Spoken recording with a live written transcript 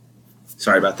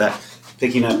Sorry about that.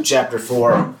 Picking up chapter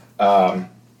 4, I'll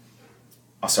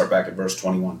start back at verse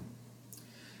 21.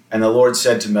 And the Lord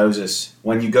said to Moses,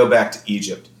 "When you go back to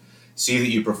Egypt, see that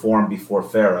you perform before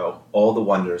Pharaoh all the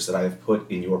wonders that I have put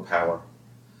in your power.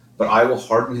 But I will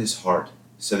harden his heart,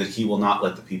 so that he will not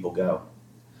let the people go.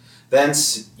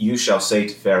 Thence you shall say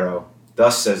to Pharaoh,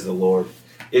 'Thus says the Lord,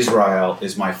 Israel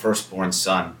is my firstborn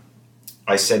son.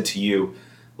 I said to you,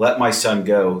 let my son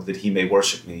go, that he may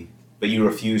worship me. But you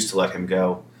refused to let him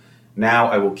go. Now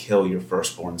I will kill your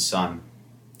firstborn son.'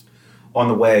 On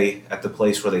the way, at the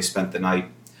place where they spent the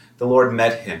night, the Lord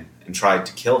met him and tried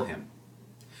to kill him.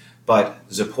 But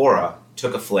Zipporah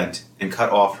took a flint and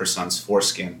cut off her son's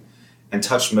foreskin and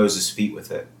touched Moses' feet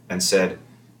with it and said,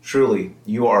 'Truly,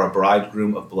 you are a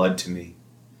bridegroom of blood to me.'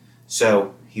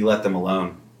 So he let them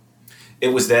alone.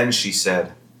 It was then, she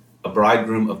said, 'a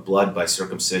bridegroom of blood by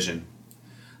circumcision.'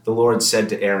 The Lord said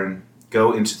to Aaron,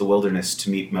 'Go into the wilderness to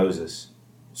meet Moses.'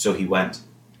 So he went.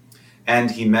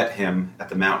 And he met him at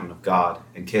the mountain of God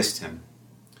and kissed him.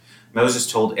 Moses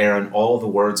told Aaron all the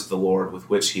words of the Lord with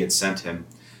which he had sent him,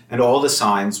 and all the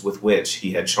signs with which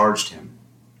he had charged him.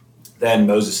 Then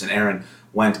Moses and Aaron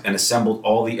went and assembled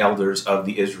all the elders of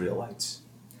the Israelites.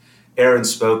 Aaron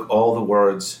spoke all the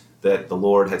words that the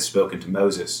Lord had spoken to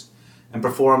Moses, and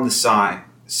performed the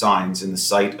signs in the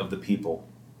sight of the people.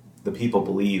 The people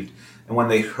believed, and when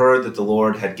they heard that the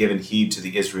Lord had given heed to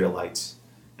the Israelites,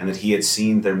 and that he had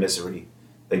seen their misery,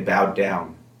 they bowed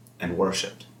down and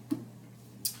worshipped."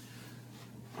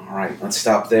 All right, let's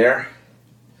stop there.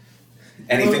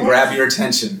 Anything grab your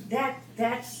attention?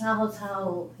 That's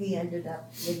how he ended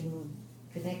up getting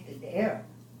connected to Aaron.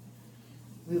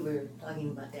 We were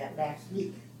talking about that last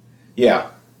week.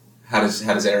 Yeah. How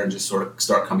does Aaron just sort of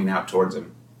start coming out towards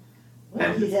him?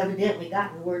 Well, he's evidently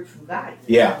gotten word from God.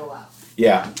 Yeah. Go out.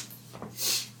 Yeah.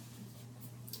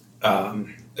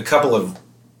 A couple of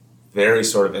very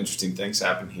sort of interesting things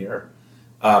happen here.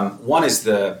 One is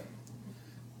the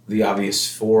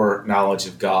obvious foreknowledge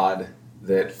of God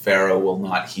that Pharaoh will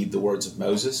not heed the words of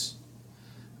Moses.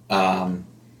 And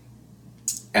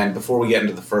before we get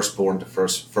into the firstborn to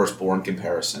firstborn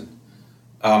comparison,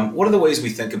 what are the ways we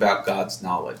think about God's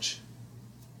knowledge?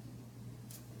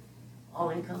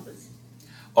 All-encompassing.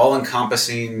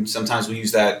 All-encompassing. Sometimes we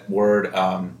use that word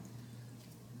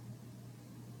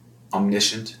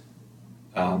omniscient,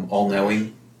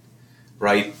 all-knowing,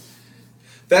 right?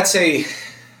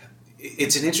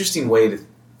 It's an interesting way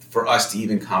for us to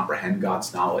even comprehend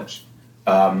God's knowledge.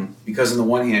 Because on the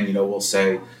one hand, we'll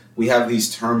say we have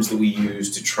these terms that we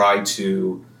use to try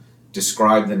to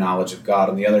describe the knowledge of God.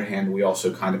 On the other hand, we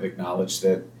also kind of acknowledge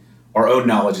that our own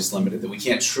knowledge is limited, that we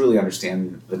can't truly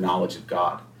understand the knowledge of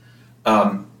God.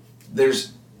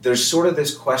 There's sort of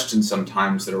this question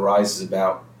sometimes that arises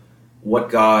about what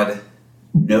God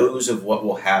knows of what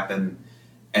will happen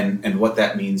and what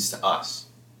that means to us.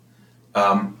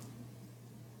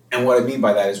 And what I mean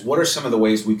by that is, what are some of the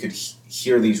ways we could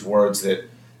hear these words that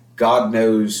God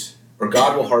knows, or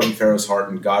God will harden Pharaoh's heart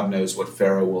and God knows what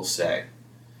Pharaoh will say,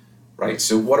 right?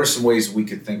 So what are some ways we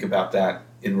could think about that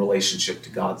in relationship to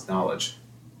God's knowledge?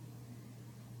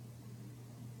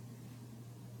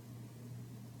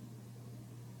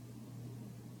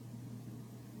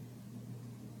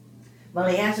 Well,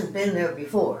 he hasn't been there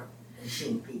before and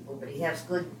seen people, but he has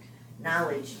good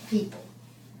knowledge of people.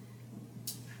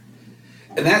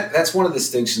 And that's one of the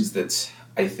distinctions that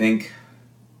I think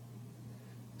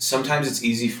sometimes it's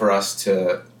easy for us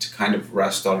to kind of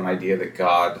rest on an idea that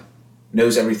God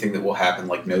knows everything that will happen,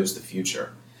 like knows the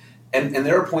future. And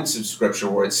there are points of Scripture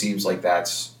where it seems like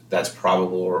that's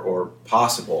probable or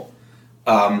possible.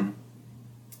 And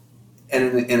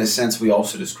in a sense, we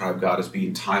also describe God as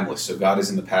being timeless. So God is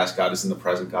in the past, God is in the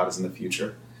present, God is in the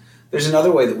future. There's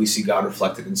another way that we see God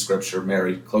reflected in Scripture,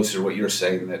 Mary, closer to what you're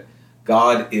saying, that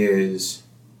God is,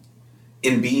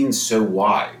 in being so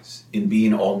wise, in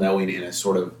being all-knowing in a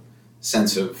sort of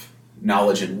sense of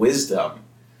knowledge and wisdom,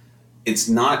 it's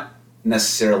not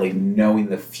necessarily knowing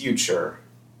the future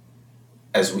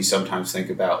as we sometimes think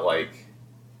about, like,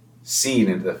 seeing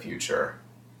into the future,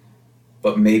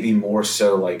 but maybe more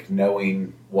so like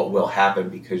knowing what will happen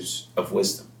because of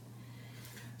wisdom.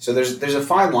 So there's a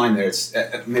fine line there. It's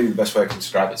maybe the best way I can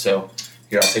describe it. So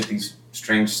here, I'll take these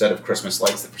strange set of Christmas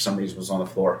lights that for some reason was on the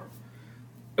floor.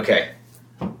 Okay,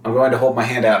 I'm going to hold my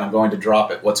hand out and I'm going to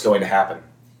drop it. What's going to happen?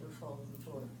 It'll fall on the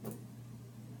floor.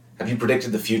 Have you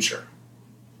predicted the future?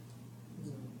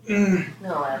 No,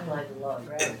 I applied the law of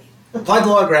gravity. Applied the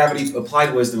law of gravity,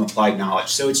 applied wisdom, applied knowledge.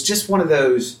 So it's just one of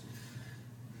those.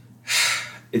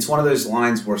 It's one of those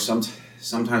lines where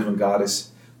sometimes when God is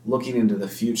looking into the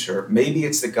future, maybe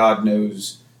it's that God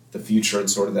knows the future in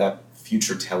sort of that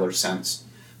future teller sense,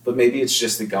 but maybe it's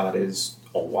just that God is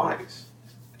all wise,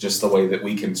 just the way that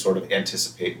we can sort of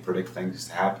anticipate and predict things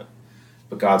to happen.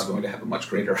 But God's going to have a much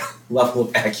greater level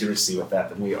of accuracy with that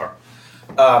than we are.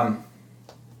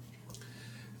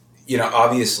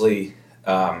 Obviously,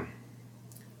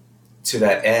 to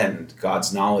that end,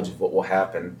 God's knowledge of what will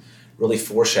happen really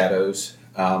foreshadows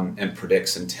and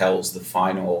predicts and tells the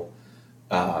final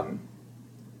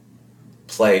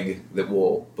plague that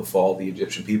will befall the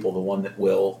Egyptian people, the one that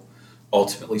will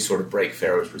ultimately sort of break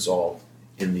Pharaoh's resolve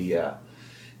in the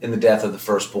death of the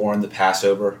firstborn, the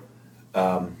Passover,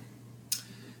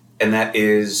 and that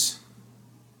is,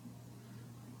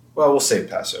 well, we'll save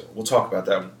Passover. We'll talk about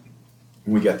that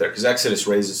when we get there, because Exodus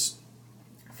raises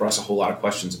for us a whole lot of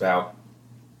questions about,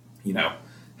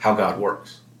 how God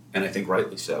works, and I think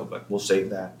rightly so. But we'll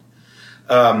save that.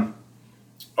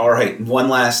 All right, one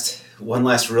last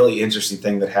really interesting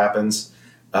thing that happens.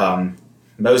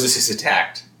 Moses is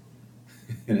attacked,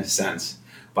 in a sense,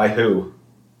 by who?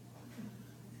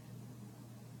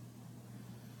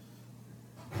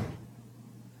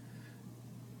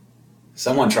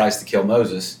 Someone tries to kill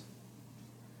Moses.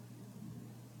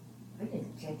 I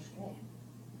didn't catch that.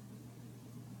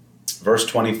 Verse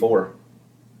 24.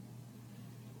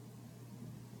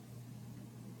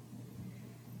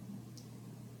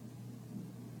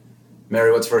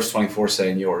 Mary, what's verse 24 say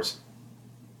in yours?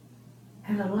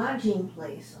 At a lodging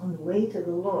place on the way to the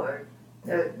Lord,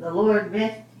 the Lord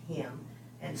met him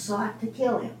and sought to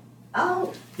kill him.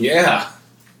 Oh! Yeah.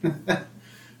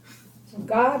 So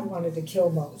God wanted to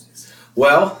kill Moses.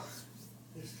 Well,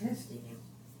 He's testing him.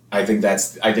 I think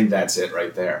that's it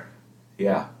right there.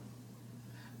 Yeah.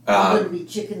 You're going to be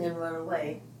chicken and run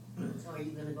away, or are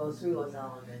you going to go through with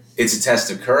all of this? It's a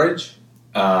test of courage.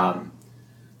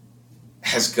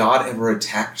 Has God ever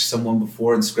attacked someone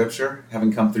before in Scripture,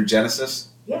 having come through Genesis?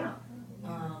 Yeah.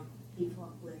 He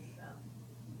fought with,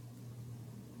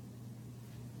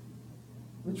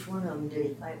 which one of them did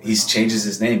he fight with? He changes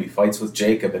his name. He fights with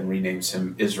Jacob and renames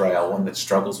him Israel, one that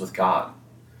struggles with God.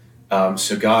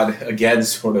 So God, again,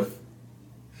 sort of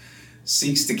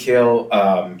seeks to kill,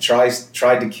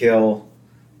 tried to kill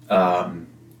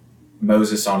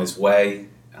Moses on his way.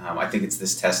 I think it's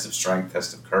this test of strength,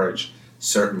 test of courage.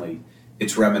 Certainly,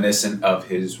 it's reminiscent of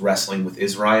his wrestling with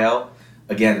Israel.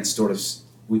 Again, it's sort of,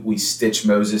 we stitch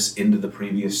Moses into the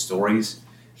previous stories.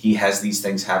 He has these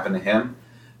things happen to him.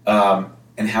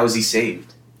 And how is he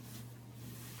saved?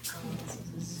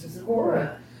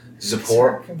 Zipporah.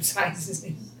 Zipporah? Circumcises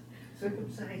him.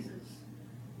 Circumcises.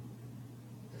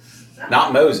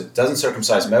 Not Moses. Doesn't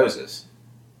circumcise Moses.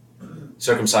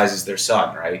 Circumcises their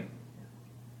son, right?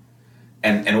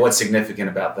 And what's significant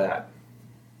about that?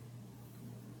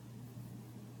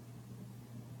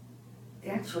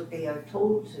 That's what they are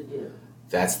told to do.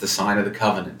 That's the sign of the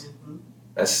covenant. Mm-hmm.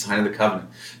 That's the sign of the covenant.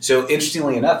 So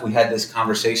interestingly enough, we had this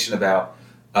conversation about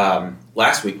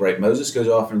last week, right? Moses goes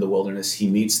off into the wilderness. He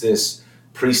meets this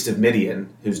priest of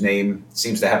Midian, whose name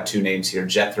seems to have two names here,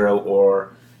 Jethro,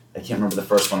 or I can't remember the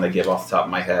first one they give off the top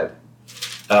of my head.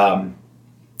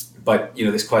 But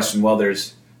this question, well,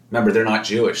 remember, they're not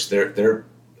Jewish. They're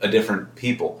a different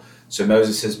people. So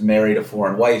Moses has married a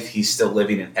foreign wife. He's still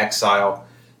living in exile.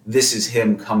 This is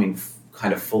him coming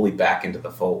kind of fully back into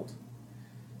the fold.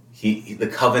 The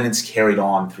covenant's carried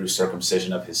on through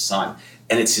circumcision of his son,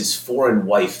 and it's his foreign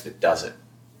wife that does it.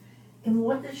 And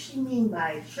what does she mean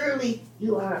by, surely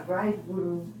you are a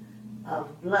bridegroom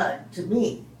of blood to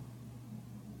me?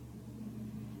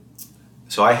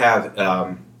 So I have,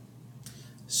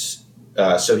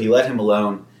 so he let him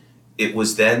alone. It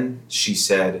was then, she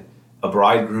said, a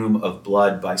bridegroom of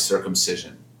blood by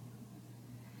circumcision.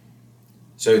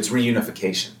 So it's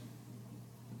reunification,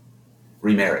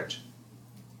 remarriage.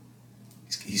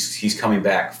 He's coming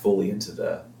back fully into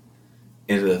the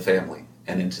family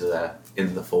and into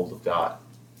the fold of God.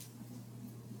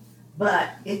 But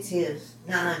it's his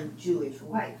non-Jewish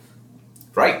wife.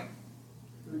 Right.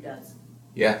 Who does it?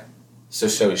 Yeah. So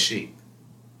is she.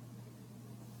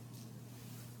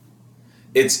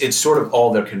 It's sort of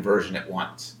all their conversion at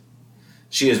once.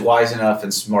 She is wise enough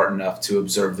and smart enough to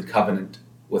observe the covenant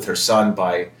with her son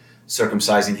by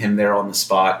circumcising him there on the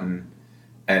spot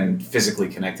and physically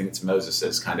connecting it to Moses,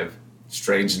 as kind of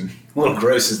strange and a little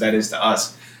gross as that is to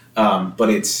us. But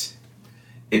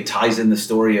it ties in the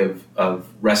story of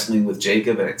wrestling with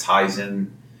Jacob,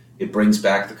 and it brings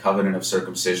back the covenant of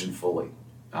circumcision fully.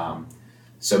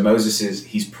 So Moses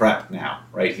he's prepped now,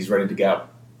 right? He's ready to go.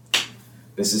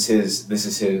 This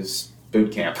is his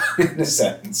boot camp in a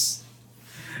sense.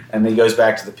 And then he goes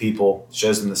back to the people,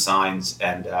 shows them the signs,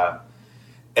 and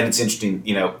it's interesting,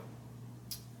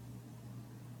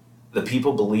 the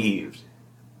people believed.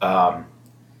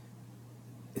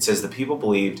 It says the people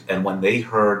believed, and when they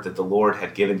heard that the Lord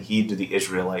had given heed to the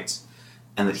Israelites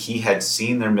and that he had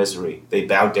seen their misery, they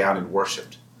bowed down and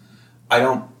worshipped. I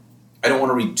don't want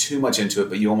to read too much into it,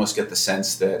 but you almost get the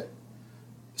sense that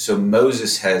so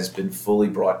Moses has been fully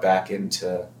brought back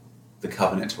into the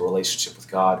covenant relationship with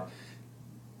God,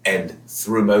 and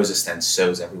through Moses then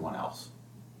so's everyone else.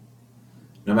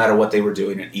 No matter what they were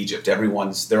doing in Egypt,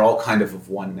 they're all kind of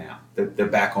one now. They're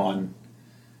back on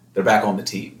the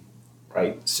team,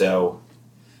 right? So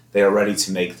they are ready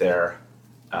to make their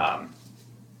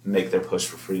push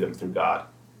for freedom through God.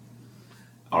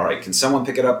 All right, can someone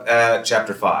pick it up at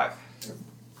chapter 5?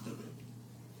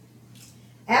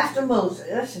 After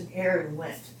Moses and Aaron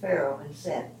went to Pharaoh and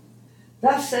said,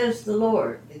 "Thus says the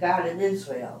Lord, the God of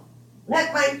Israel,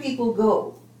 let my people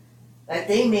go, that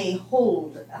they may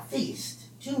hold a feast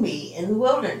to me in the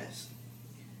wilderness."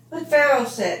 But Pharaoh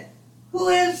said, "Who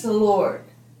is the Lord,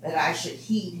 that I should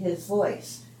heed his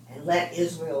voice and let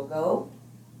Israel go?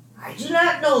 I do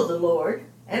not know the Lord,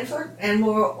 and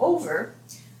moreover,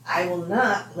 I will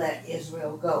not let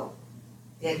Israel go."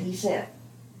 Then he said,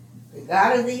 "The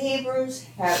God of the Hebrews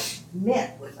has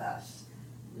met with us.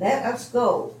 Let us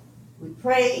go, we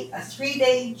pray, a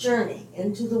 3-day journey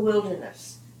into the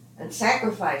wilderness, and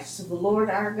sacrifice to the Lord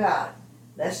our God,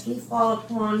 lest he fall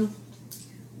upon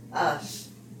us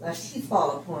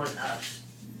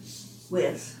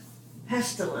with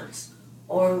pestilence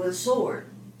or with sword."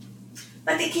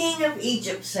 But the king of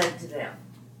Egypt said to them,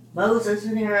 "Moses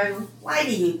and Aaron, why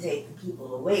do you take the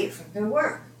people away from their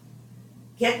work?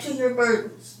 Get to your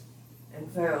burdens." And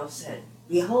Pharaoh said,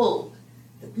 "Behold,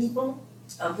 the people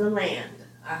of the land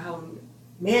are how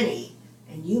many,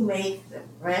 and you make them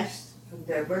rest from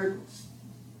their burdens."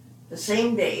 The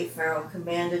same day Pharaoh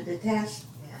commanded the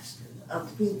taskmasters of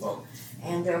the people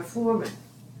and their foremen,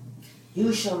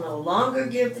 "You shall no longer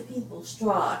give the people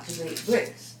straw to make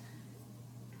bricks,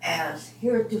 as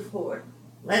heretofore.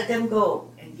 Let them go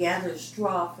and gather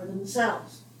straw for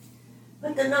themselves.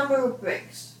 But the number of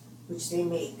bricks which they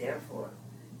made, therefore,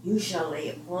 you shall lay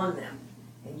upon them,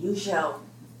 and you shall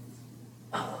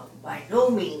by no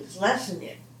means lessen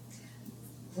it,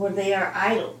 for they are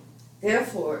idle."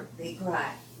 Therefore they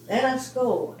cried, "Let us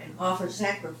go and offer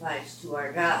sacrifice to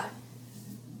our God.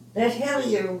 Let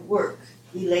heavier work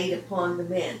be laid upon the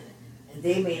men, and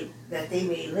that they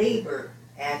may labor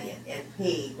at it and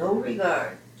pay no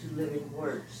regard to living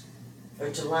words, or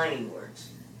to lying words."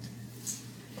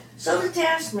 So the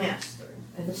taskmaster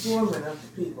and the foreman of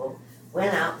the people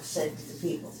went out and said to the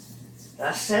people,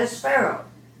 "Thus says Pharaoh,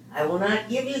 I will not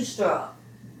give you straw.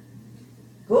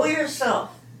 Go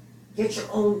yourself, get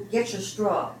your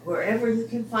straw wherever you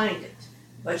can find it,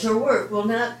 but your work will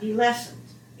not be lessened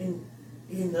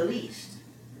in the least."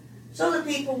 So the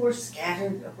people were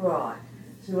scattered abroad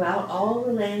throughout all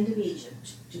the land of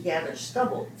Egypt to gather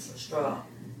stubble for straw.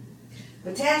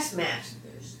 The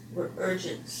taskmasters were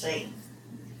urgent, saying,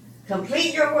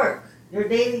 "Complete your work, your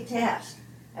daily task,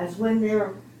 as when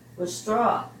there was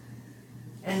straw."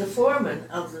 And the foreman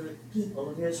of the people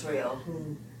of Israel,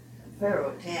 whom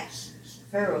Pharaoh's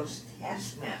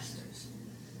taskmasters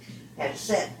had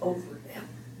set over them,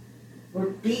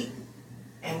 were beaten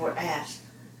and were asked,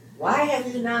 "Why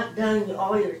have you not done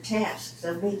all your tasks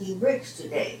of making bricks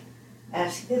today,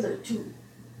 as hitherto?"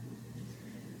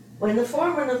 When the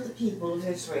foreman of the people of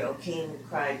Israel came and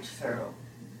cried to Pharaoh,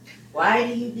 "Why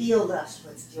do you deal thus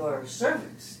with your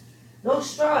servants? No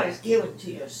straw is given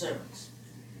to your servants.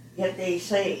 Yet they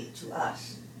say to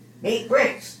us, 'Make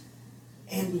bricks,'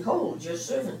 and behold, your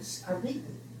servants are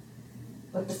beaten.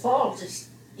 But the fault is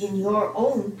in your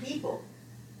own people."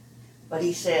 But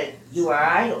he said, "You are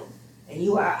idle, and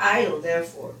you are idle,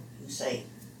 therefore you say,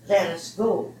 'Let us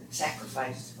go and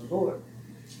sacrifice to the Lord.'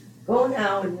 Go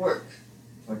now and work,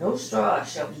 for no straw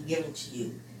shall be given to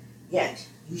you, yet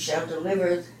you shall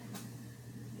deliver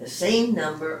the same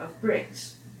number of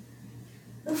bricks."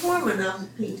 The foreman of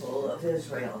the people of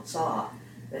Israel saw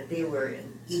that they were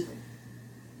in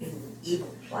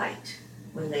evil plight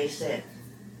when they said,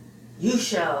 "You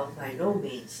shall by no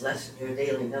means lessen your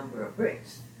daily number of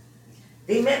bricks."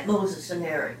 They met Moses and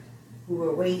Aaron, who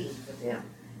were waiting for them,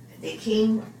 and they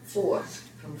came forth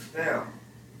from Pharaoh.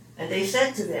 And they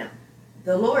said to them,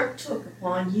 "The Lord took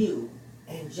upon you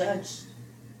and judged,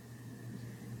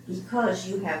 because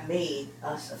you have made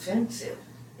us offensive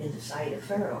in the sight of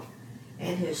Pharaoh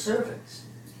and his servants,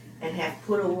 and have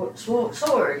put a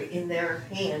sword in their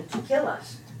hand to kill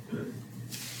us."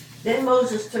 Then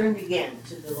Moses turned again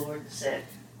to the Lord and said,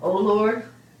 "O Lord,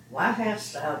 why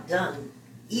hast thou done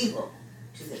evil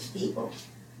to this people?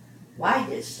 Why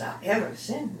didst thou ever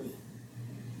send me?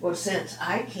 For since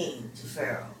I came to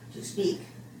Pharaoh to speak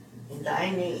in thy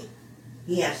name,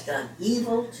 he has done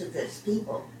evil to this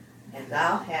people, and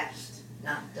thou hast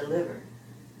not delivered.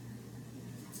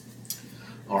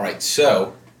 All right,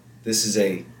 so this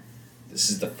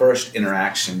is the first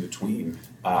interaction between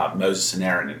Moses and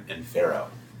Aaron and Pharaoh.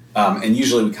 And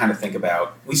usually we kind of think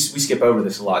about, we skip over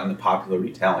this a lot in the popular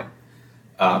retelling.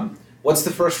 What's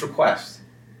the first request?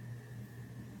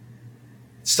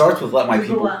 It starts with let my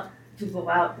people... To go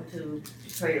out and to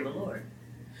pray to the Lord.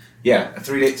 Yeah,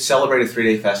 celebrate a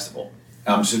 3-day festival.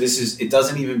 So it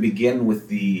doesn't even begin with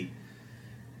the,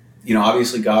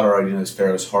 obviously God already knows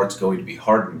Pharaoh's heart's going to be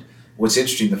hardened. What's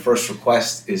interesting, the first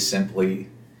request is simply,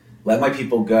 let my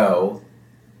people go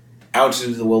out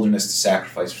into the wilderness to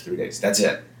sacrifice for 3 days. That's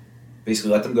it.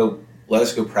 Basically, let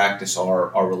us go practice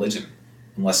our religion,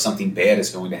 unless something bad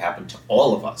is going to happen to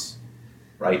all of us,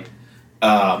 right?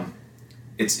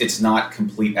 It's not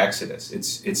complete exodus.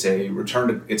 It's a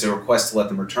request to let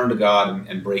them return to God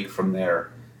and break from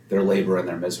their labor and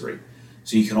their misery.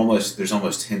 So there's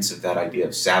almost hints of that idea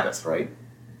of Sabbath, right?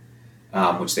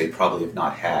 Which they probably have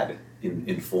not had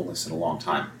in fullness in a long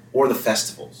time, or the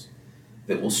festivals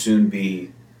that will soon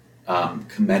be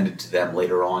commended to them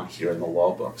later on here in the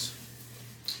law books.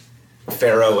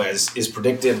 Pharaoh, as is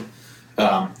predicted,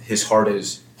 his heart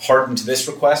is hardened to this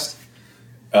request.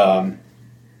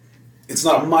 It's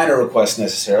not a minor request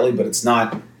necessarily, but it's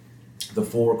not the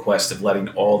full request of letting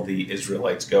all the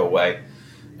Israelites go away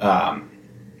out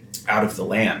of the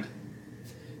land.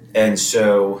 And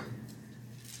so,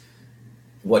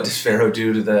 what does Pharaoh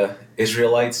do to the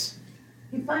Israelites?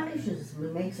 He punishes them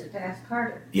and makes the task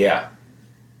harder. Yeah.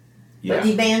 But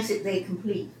demands that they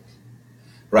complete.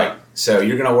 Right. So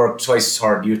you're going to work twice as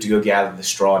hard. You have to go gather the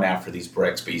straw now for these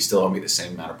bricks, but you still owe me the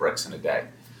same amount of bricks in a day.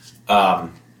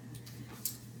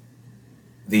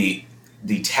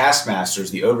 The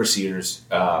taskmasters, the overseers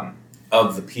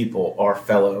of the people are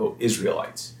fellow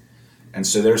Israelites. And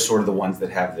so they're sort of the ones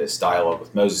that have this dialogue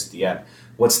with Moses at the end.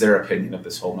 What's their opinion of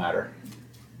this whole matter?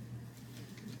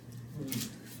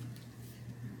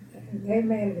 They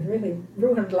made a really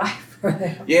ruined life for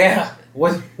them. Yeah.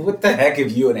 What the heck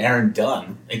have you and Aaron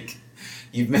done? Like,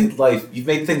 you've made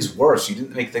things worse. You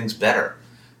didn't make things better.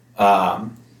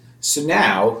 So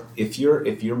now, if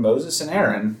you're Moses and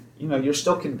Aaron, you're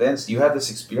still convinced. You have this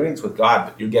experience with God,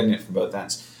 but you're getting it from both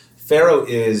ends. Pharaoh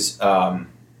is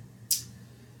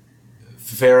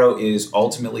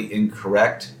ultimately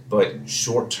incorrect, but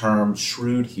short-term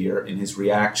shrewd here in his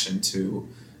reaction to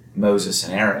Moses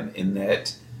and Aaron, in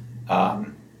that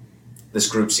this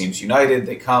group seems united.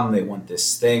 They come, they want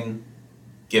this thing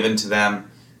given to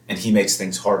them, and he makes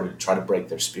things harder to try to break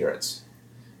their spirits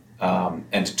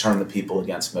and to turn the people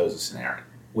against Moses and Aaron,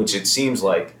 which it seems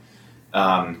like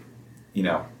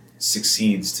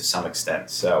succeeds to some extent.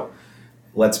 So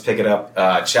let's pick it up,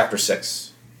 chapter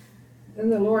 6. Then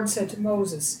the Lord said to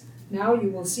Moses, "Now you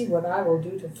will see what I will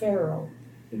do to Pharaoh.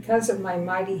 Because of my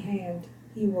mighty hand,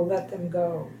 he will let them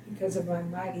go. Because of my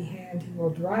mighty hand, he will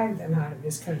drive them out of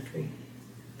his country."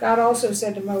 God also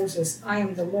said to Moses, "I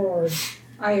am the Lord.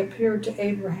 I appeared to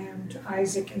Abraham, to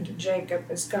Isaac, and to Jacob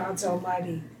as God's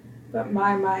Almighty, but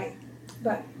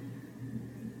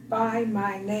by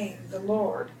my name, the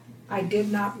Lord, I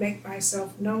did not make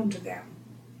myself known to them.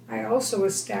 I also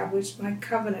established my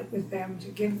covenant with them to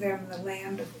give them the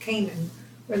land of Canaan,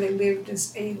 where they lived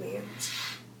as aliens.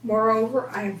 Moreover,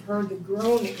 I have heard the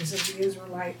groanings of the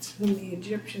Israelites, whom the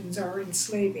Egyptians are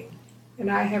enslaving, and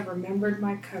I have remembered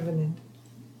my covenant.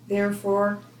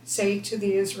 Therefore, say to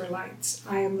the Israelites,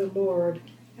 I am the Lord,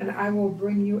 and I will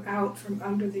bring you out from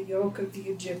under the yoke of the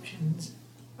Egyptians.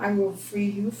 I will free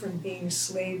you from being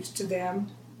slaves to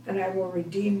them, and I will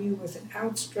redeem you with an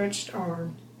outstretched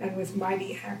arm and with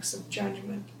mighty acts of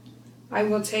judgment. I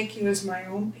will take you as my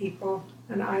own people,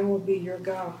 and I will be your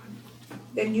God.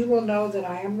 Then you will know that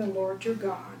I am the Lord your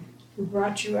God, who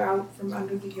brought you out from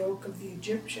under the yoke of the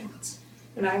Egyptians.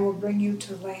 And I will bring you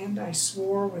to land I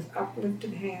swore with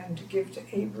uplifted hand to give to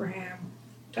Abraham,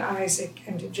 to Isaac,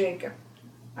 and to Jacob.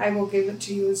 I will give it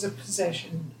to you as a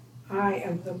possession. I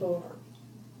am the Lord."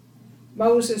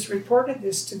 Moses reported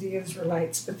this to the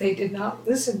Israelites, but they did not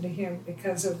listen to him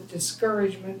because of the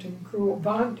discouragement and cruel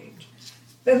bondage.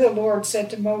 Then the Lord said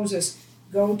to Moses,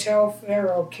 "Go tell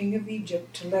Pharaoh, king of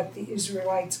Egypt, to let the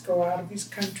Israelites go out of his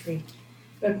country."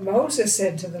 But Moses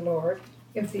said to the Lord,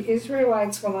 "If the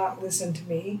Israelites will not listen to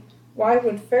me, why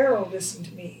would Pharaoh listen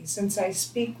to me, since I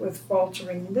speak with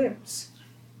faltering lips?"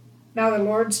 Now the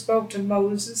Lord spoke to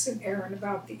Moses and Aaron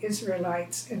about the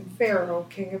Israelites and Pharaoh,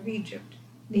 king of Egypt,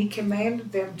 and he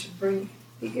commanded them to bring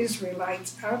the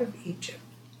Israelites out of Egypt.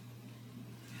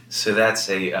 So that's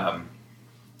a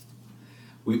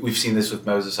we've seen this with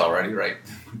Moses already, right?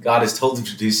 God has told him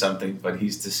to do something, but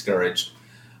he's discouraged.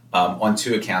 On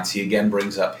 2 accounts, he again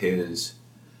brings up his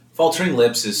faltering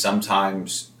lips. Is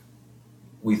sometimes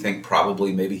we think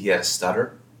probably maybe he had a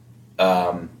stutter,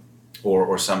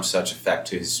 or some such effect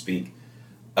to his speak.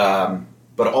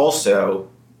 But also,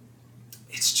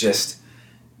 it's just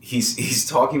he's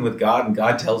talking with God, and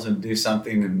God tells him to do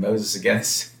something, and Moses again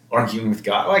is arguing with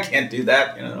God. Oh, I can't do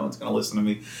that. No one's going to listen to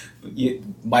me.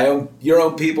 Your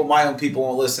own people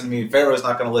won't listen to me. Pharaoh's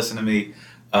not going to listen to me.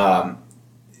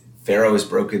 Pharaoh has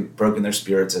broken their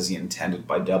spirits as he intended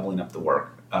by doubling up the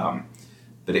work,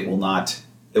 but it will not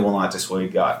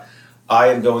dissuade God. I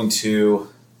am going to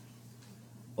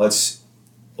let's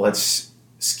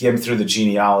skim through the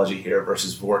genealogy here,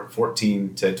 verses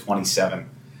 14 to 27.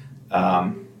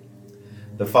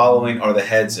 The following are the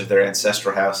heads of their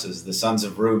ancestral houses: the sons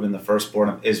of Reuben, the firstborn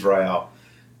of Israel.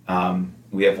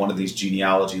 We have one of these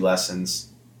genealogy lessons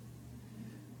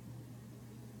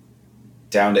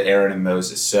down to Aaron and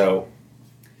Moses. So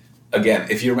again,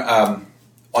 if you're on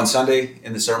Sunday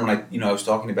in the sermon, I was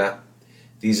talking about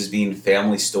these as being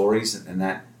family stories, and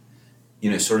that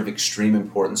sort of extreme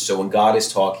importance. So when God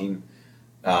is talking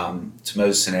to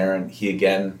Moses and Aaron, he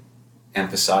again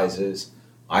emphasizes,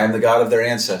 I am the God of their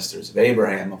ancestors, of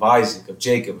Abraham, of Isaac, of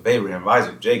Jacob, of Abraham, of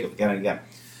Isaac, of Jacob, again and again.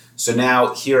 So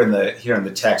now here in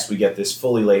the text, we get this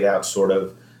fully laid out sort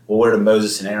of, well, where do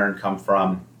Moses and Aaron come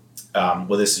from?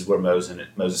 This is where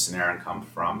Moses and Aaron come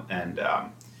from, and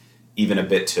even a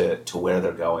bit to where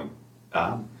they're going.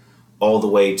 All the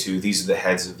way to, these are the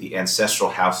heads of the ancestral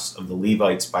house of the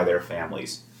Levites by their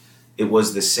families. It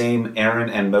was the same Aaron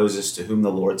and Moses to whom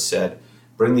the Lord said,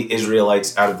 bring the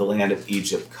Israelites out of the land of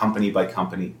Egypt, company by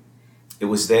company. It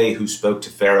was they who spoke to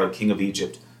Pharaoh, king of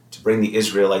Egypt, to bring the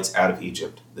Israelites out of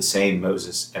Egypt, the same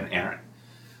Moses and Aaron.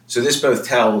 So this both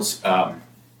tells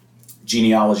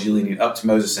genealogy leading up to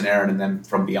Moses and Aaron, and then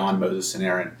from beyond Moses and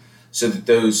Aaron, so that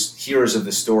those hearers of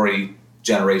the story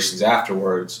generations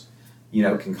afterwards,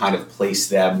 can kind of place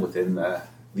them within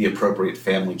the appropriate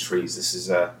family trees. This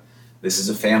is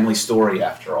a family story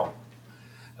after all.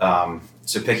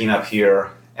 So picking up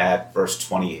here at verse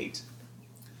 28.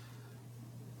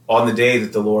 On the day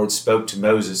that the Lord spoke to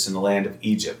Moses in the land of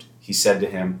Egypt, he said to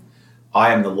him,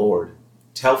 I am the Lord.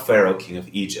 Tell Pharaoh, king of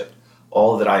Egypt,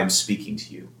 all that I am speaking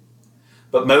to you.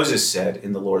 But Moses said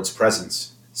in the Lord's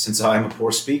presence, since I am a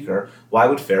poor speaker, why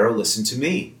would Pharaoh listen to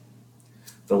me?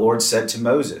 The Lord said to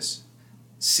Moses,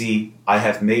 see, I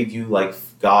have made you like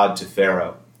God to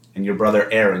Pharaoh, and your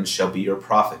brother Aaron shall be your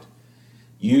prophet.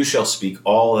 You shall speak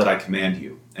all that I command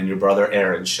you, and your brother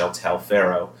Aaron shall tell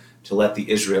Pharaoh to let the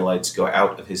Israelites go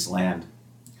out of his land.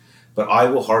 But I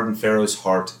will harden Pharaoh's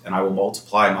heart, and I will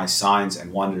multiply my signs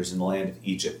and wonders in the land of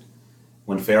Egypt.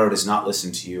 When Pharaoh does not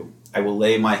listen to you, I will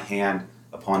lay my hand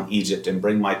upon Egypt and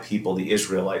bring my people, the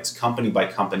Israelites, company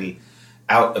by company,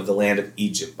 out of the land of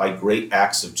Egypt by great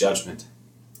acts of judgment.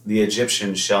 The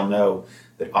Egyptians shall know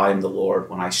that I am the Lord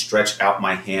when I stretch out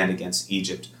my hand against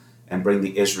Egypt and bring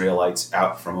the Israelites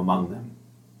out from among them.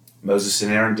 Moses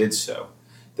and Aaron did so.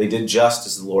 They did just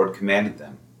as the Lord commanded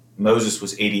them. Moses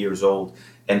was 80 years old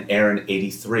and Aaron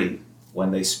 83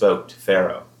 when they spoke to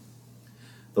Pharaoh.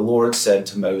 The Lord said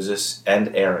to Moses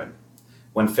and Aaron,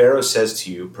 when Pharaoh says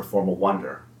to you, perform a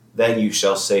wonder, then you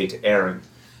shall say to Aaron,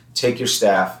 take your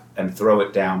staff and throw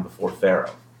it down before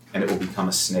Pharaoh, and it will become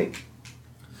a snake.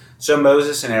 So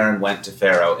Moses and Aaron went to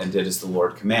Pharaoh and did as the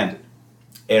Lord commanded.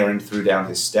 Aaron threw down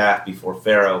his staff before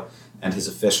Pharaoh and his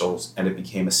officials, and it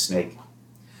became a snake.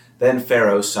 Then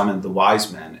Pharaoh summoned the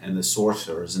wise men and the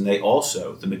sorcerers, and they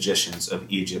also, the magicians of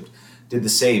Egypt, did the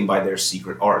same by their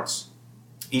secret arts.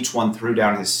 Each one threw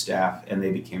down his staff, and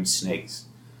they became snakes.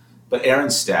 But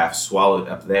Aaron's staff swallowed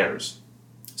up theirs.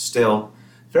 Still,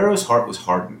 Pharaoh's heart was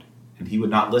hardened, and he would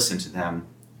not listen to them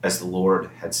as the Lord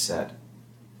had said.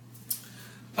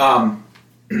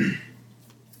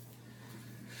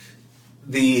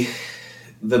 The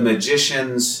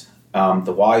magicians,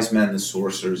 the wise men, the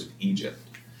sorcerers of Egypt.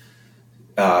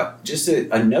 Just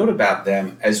a note about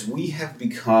them, as we have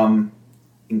become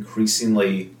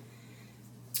increasingly,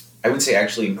 I would say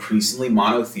actually increasingly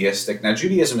monotheistic. Now,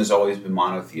 Judaism has always been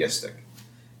monotheistic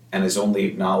and has only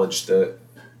acknowledged the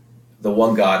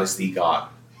one God as the God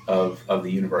of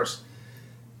the universe.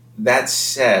 That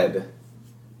said,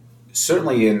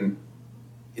 certainly in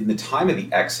the time of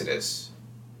the Exodus,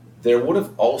 there would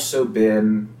have also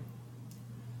been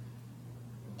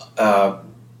an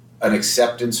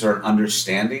acceptance or an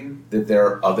understanding that there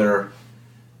are other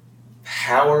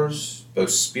powers,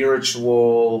 both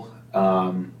spiritual,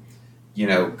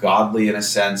 godly in a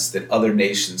sense, that other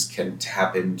nations can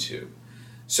tap into.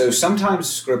 So sometimes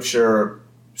Scripture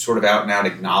sort of out and out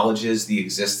acknowledges the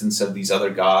existence of these other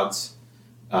gods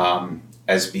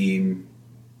as being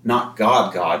not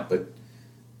God,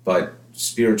 but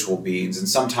spiritual beings. And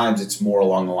sometimes it's more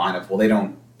along the line of, well, they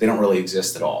don't really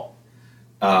exist at all.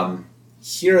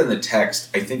 Here in the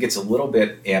text, I think it's a little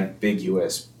bit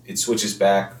ambiguous. It switches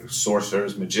back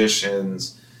sorcerers,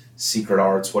 magicians, secret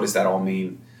arts. What does that all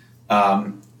mean?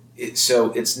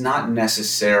 So it's not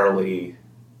necessarily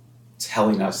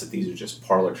telling us that these are just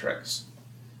parlor tricks.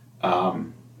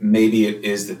 Maybe it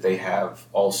is that they have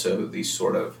also these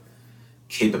sort of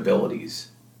capabilities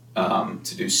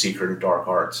to do secret or dark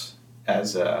arts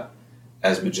as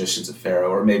magicians of Pharaoh,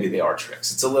 or maybe they are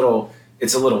tricks. It's a little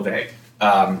vague.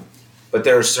 But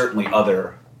there are certainly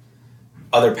other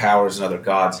powers and other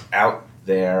gods out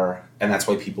there, and that's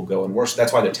why people go and worship.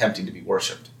 That's why they're tempting to be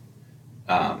worshipped.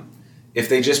 If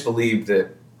they just believed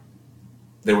that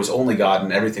there was only God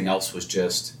and everything else was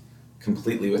just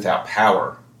completely without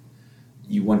power,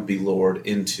 you wouldn't be lured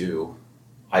into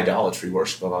idolatry,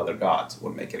 worship of other gods. It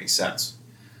wouldn't make any sense.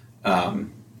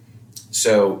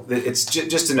 So it's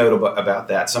just a note about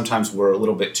that. Sometimes we're a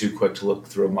little bit too quick to look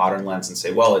through a modern lens and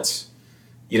say, well,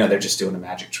 they're just doing a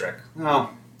magic trick.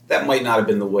 Well, that might not have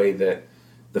been the way that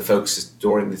the folks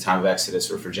during the time of Exodus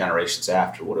or for generations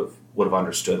after would have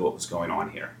understood what was going on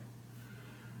here.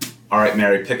 All right,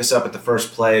 Mary, pick us up at the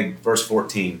first plague, verse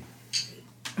 14.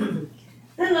 Then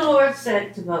the Lord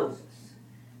said to Moses,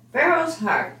 Pharaoh's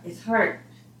heart is hardened.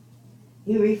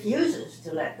 He refuses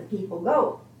to let the people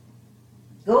go.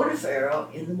 Go to Pharaoh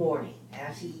in the morning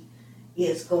as he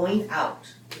is going out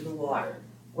to the water.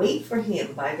 Wait for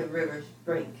him by the river's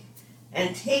brink,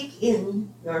 and take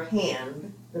in your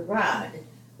hand the rod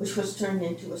which was turned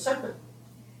into a serpent.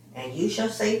 And you shall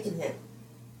say to him,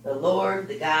 the Lord,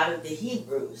 the God of the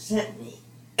Hebrews, sent me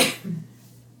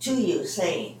to you,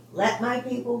 saying, let my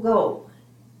people go,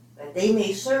 that they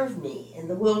may serve me in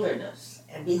the wilderness.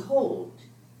 And behold,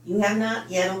 you have not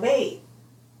yet obeyed.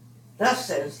 Thus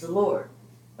says the Lord,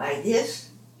 by this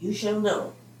you shall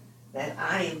know that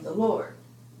I am the Lord.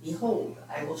 Behold,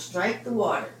 I will strike the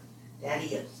water that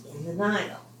is in the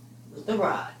Nile with the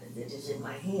rod that is in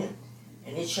my hand,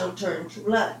 and it shall turn to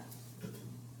blood.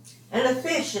 And the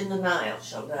fish in the Nile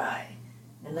shall die,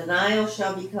 and the Nile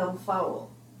shall become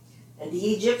foul. And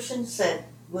the Egyptians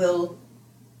will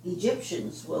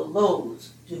loathe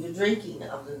to the drinking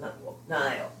of the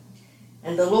Nile.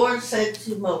 And the Lord said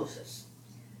to Moses,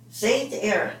 say to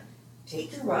Aaron,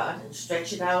 take the rod and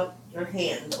stretch it out your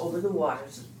hand over the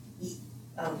waters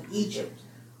of Egypt,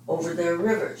 over their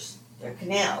rivers, their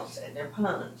canals, and their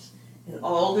ponds, and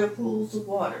all their pools of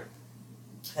water,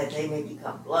 that they may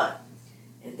become blood.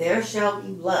 And there shall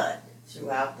be blood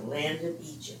throughout the land of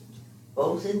Egypt,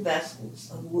 both in vessels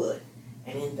of wood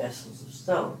and in vessels of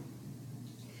stone.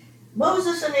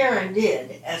 Moses and Aaron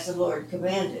did as the Lord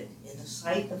commanded, in the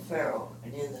sight of Pharaoh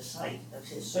and in the sight of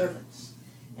his servants.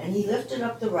 And he lifted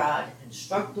up the rod and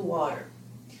struck the water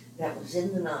that was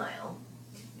in the Nile,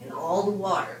 and all the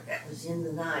water that was in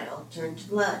the Nile turned to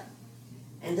blood.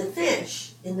 And the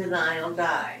fish in the Nile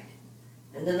died,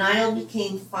 and the Nile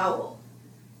became foul,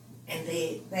 and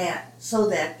so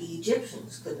that the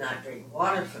Egyptians could not drink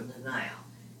water from the Nile,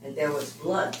 and there was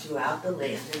blood throughout the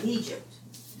land of Egypt.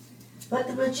 But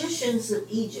the magicians of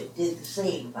Egypt did the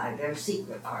same by their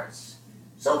secret arts.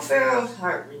 So Pharaoh's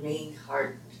heart remained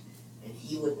hardened, and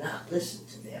he would not listen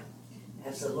to them,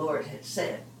 as the Lord had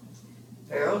said.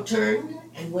 Pharaoh turned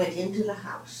and went into the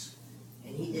house,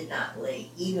 and he did not lay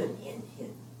even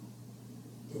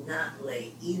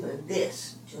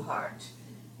this to heart.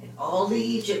 And all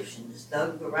the Egyptians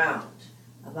dug around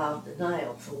about the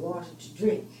Nile for water to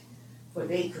drink, for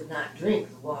they could not drink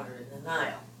the water in the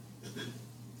Nile.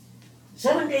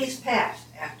 7 days passed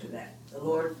after that. The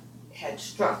Lord had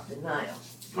struck the Nile.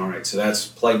 All right, so that's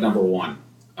plague number 1,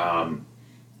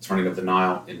 turning of the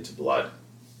Nile into blood.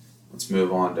 Let's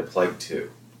move on to plague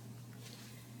 2.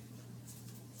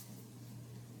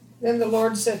 Then the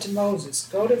Lord said to Moses,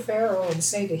 go to Pharaoh and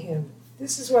say to him,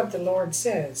 this is what the Lord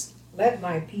says, let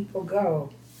my people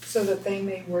go, so that they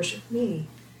may worship me.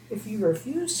 If you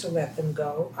refuse to let them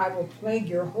go, I will plague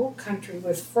your whole country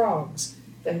with frogs.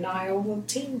 The Nile will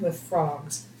teem with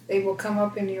frogs. They will come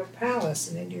up into your palace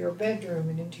and into your bedroom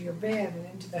and into your bed and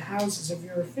into the houses of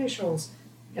your officials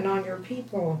and on your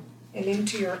people and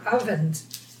into your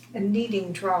ovens and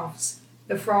kneading troughs.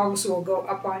 The frogs will go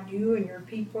up on you and your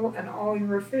people and all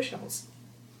your officials.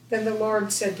 Then the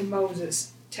Lord said to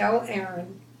Moses, tell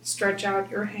Aaron, stretch out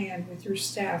your hand with your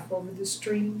staff over the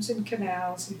streams and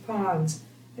canals and ponds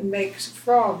and make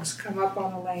frogs come up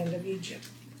on the land of Egypt.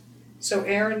 So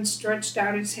Aaron stretched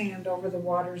out his hand over the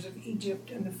waters of Egypt,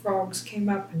 and the frogs came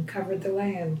up and covered the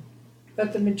land.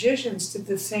 But the magicians did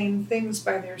the same things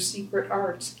by their secret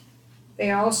arts.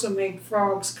 They also made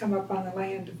frogs come up on the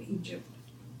land of Egypt.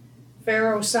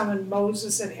 Pharaoh summoned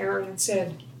Moses and Aaron and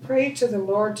said, "Pray to the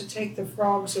Lord to take the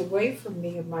frogs away from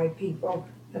me and my people,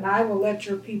 and I will let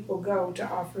your people go to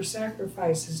offer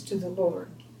sacrifices to the Lord."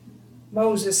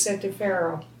 Moses said to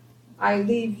Pharaoh, "I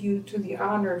leave you to the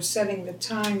honor of setting the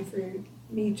time for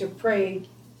me to pray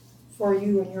for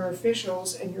you and your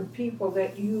officials and your people,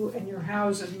 that you and your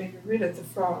houses may be rid of the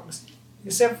frogs,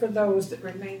 except for those that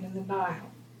remain in the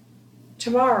Nile."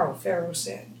 "Tomorrow," Pharaoh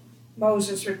said.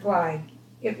 Moses replied,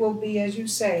 "It will be as you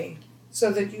say,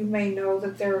 so that you may know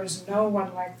that there is no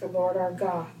one like the Lord our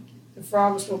God. The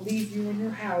frogs will leave you and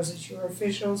your houses, your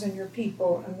officials and your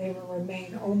people, and they will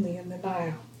remain only in the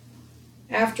Nile."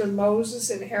 After Moses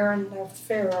and Aaron left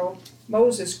Pharaoh,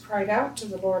 Moses cried out to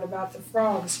the Lord about the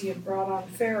frogs he had brought on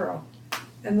Pharaoh.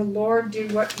 And the Lord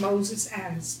did what Moses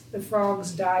asked. The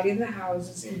frogs died in the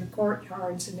houses, in the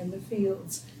courtyards, and in the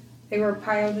fields. They were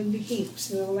piled into heaps,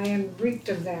 and the land reeked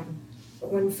of them.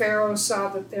 But when Pharaoh saw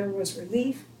that there was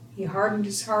relief, he hardened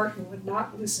his heart and would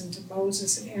not listen to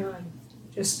Moses and Aaron,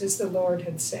 just as the Lord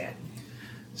had said.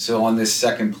 So on this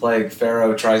second plague,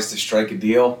 Pharaoh tries to strike a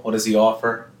deal. What does he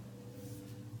offer?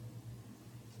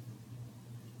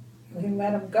 He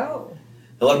let him go.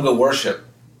 He'll let him go worship.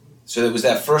 So it was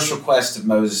that first request of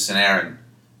Moses and Aaron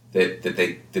that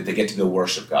they get to go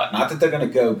worship God. Not that they're going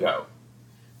to go,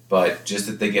 but just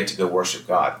that they get to go worship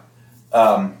God.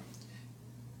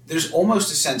 There's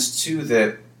almost a sense, too,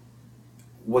 that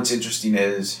what's interesting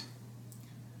is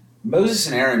Moses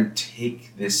and Aaron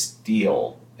take this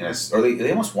deal, or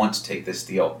they almost want to take this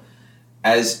deal,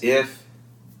 as if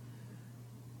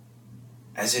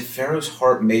Pharaoh's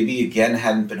heart maybe again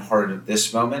hadn't been hardened at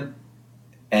this moment,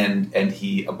 and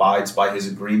he abides by his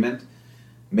agreement.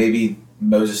 Maybe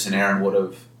Moses and Aaron would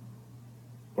have,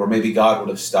 or maybe God would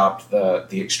have stopped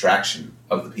the extraction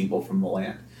of the people from the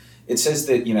land. It says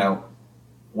that,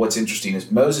 what's interesting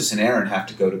is Moses and Aaron have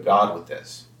to go to God with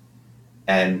this.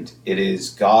 And it is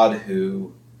God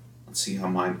who, let's see how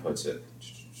mine puts it.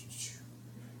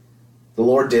 The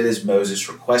Lord did as Moses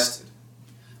requested.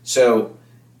 So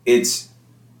it's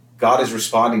God is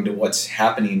responding to what's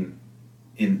happening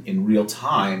in real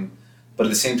time, but at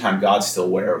the same time, God's still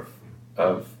aware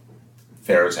of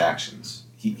Pharaoh's actions.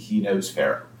 He knows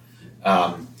Pharaoh.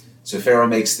 So Pharaoh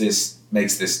makes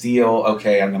this deal.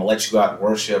 Okay, I'm going to let you go out and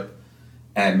worship.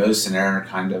 And Moses and Aaron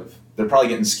are they're probably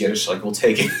getting skittish. Like, we'll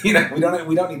take it. We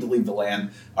don't need to leave the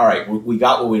land. All right, we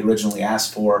got what we originally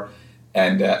asked for.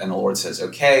 And the Lord says,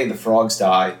 okay, the frogs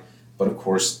die, but of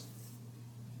course,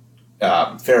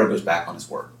 Pharaoh goes back on his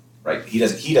word. Right? He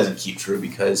doesn't keep true,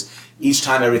 because each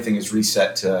time everything is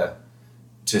reset to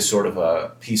sort of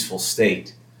a peaceful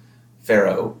state,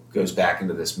 Pharaoh goes back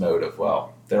into this mode of,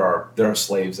 well, there are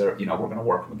slaves. We're going to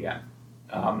work them again.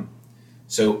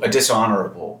 So a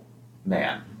dishonorable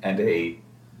man and I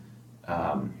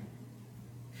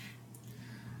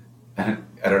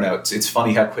don't know. It's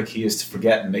funny how quick he is to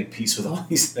forget and make peace with all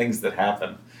these things that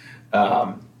happen.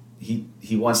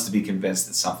 He wants to be convinced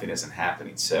that something isn't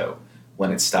happening. So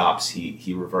when it stops,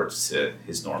 he reverts to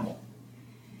his normal.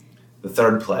 The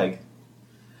third plague.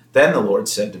 Then the Lord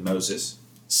said to Moses,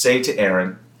 "Say to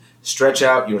Aaron, stretch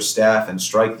out your staff and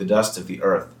strike the dust of the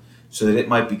earth, so that it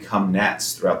might become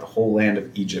gnats throughout the whole land of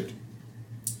Egypt."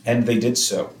 And they did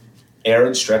so.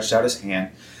 Aaron stretched out his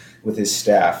hand with his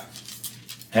staff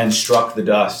and struck the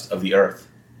dust of the earth.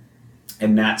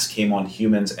 And gnats came on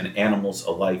humans and animals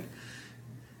alike.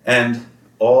 And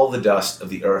all the dust of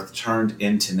the earth turned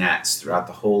into gnats throughout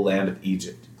the whole land of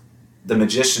Egypt. The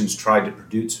magicians tried to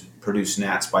produce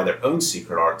gnats by their own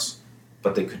secret arts,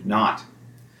 but they could not.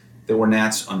 There were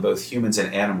gnats on both humans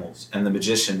and animals, and the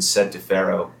magicians said to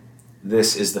Pharaoh,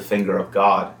 "This is the finger of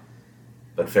God."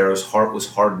 But Pharaoh's heart was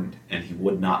hardened, and he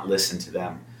would not listen to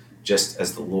them, just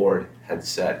as the Lord had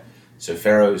said. So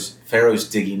Pharaoh's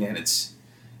digging in.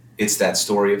 It's that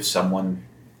story of someone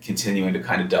continuing to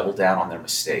kind of double down on their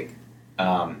mistake.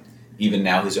 Even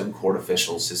now, his own court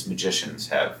officials, his magicians,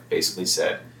 have basically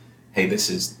said, "Hey,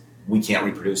 we can't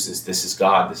reproduce this. This is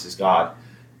God."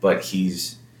 But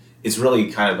it's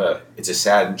really it's a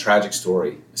sad and tragic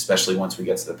story, especially once we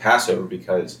get to the Passover,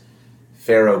 because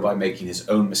Pharaoh, by making his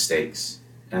own mistakes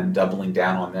and doubling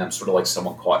down on them, sort of like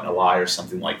someone caught in a lie or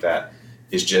something like that,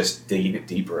 is just digging it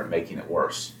deeper and making it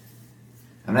worse.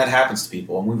 And that happens to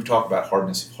people. And we talk about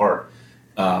hardness of heart,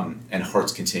 and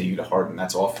hearts continue to harden.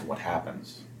 That's often what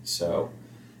happens. So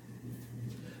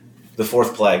the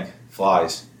fourth plague,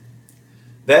 flies.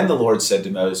 Then the Lord said to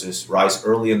Moses, "Rise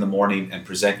early in the morning and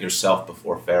present yourself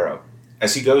before Pharaoh.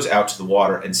 As he goes out to the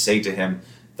water, and say to him,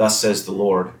 'Thus says the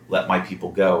Lord, let my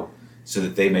people go, so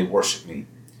that they may worship me.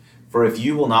 For if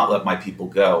you will not let my people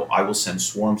go, I will send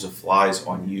swarms of flies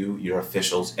on you, your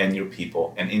officials, and your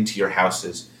people, and into your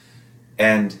houses,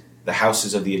 and the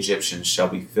houses of the Egyptians shall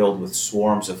be filled with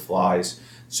swarms of flies,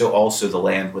 so also the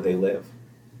land where they live.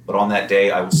 But on that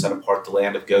day I will set apart the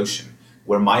land of Goshen,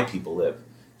 where my people live,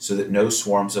 so that no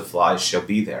swarms of flies shall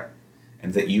be there,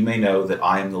 and that you may know that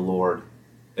I am the Lord,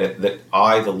 that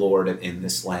I, the Lord, am in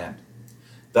this land.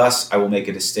 Thus I will make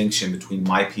a distinction between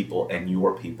my people and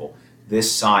your people.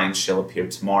 This sign shall appear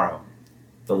tomorrow.'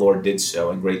 The Lord did so,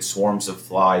 and great swarms of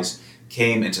flies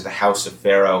came into the house of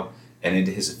Pharaoh and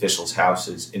into his officials'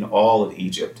 houses. In all of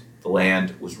Egypt, the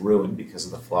land was ruined because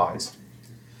of the flies.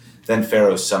 Then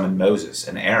Pharaoh summoned Moses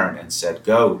and Aaron and said,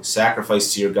 'Go,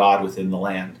 sacrifice to your God within the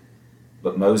land.'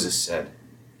 But Moses said,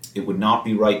 'It would not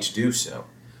be right to do so,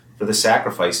 for the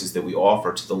sacrifices that we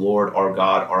offer to the Lord our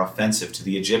God are offensive to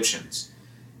the Egyptians.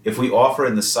 If we offer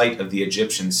in the sight of the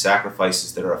Egyptians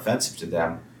sacrifices that are offensive to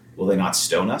them, will they not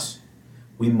stone us?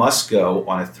 We must go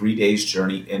on a 3 days'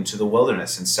 journey into the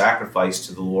wilderness and sacrifice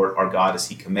to the Lord our God as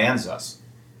he commands us.'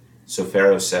 So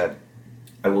Pharaoh said,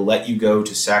 'I will let you go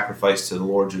to sacrifice to the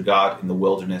Lord your God in the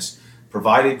wilderness,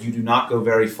 provided you do not go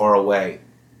very far away.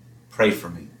 Pray for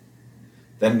me.'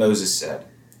 Then Moses said,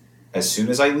 'As soon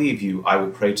as I leave you, I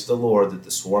will pray to the Lord that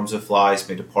the swarms of flies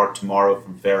may depart tomorrow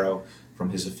from Pharaoh, from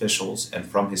his officials, and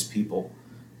from his people.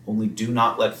 Only do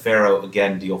not let Pharaoh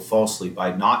again deal falsely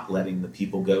by not letting the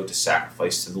people go to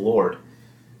sacrifice to the Lord.'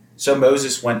 So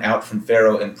Moses went out from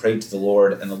Pharaoh and prayed to the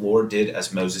Lord, and the Lord did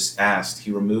as Moses asked.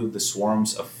 He removed the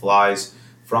swarms of flies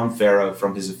from Pharaoh,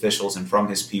 from his officials, and from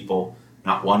his people.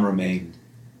 Not one remained.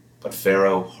 But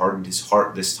Pharaoh hardened his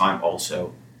heart this time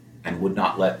also, and would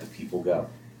not let the people go."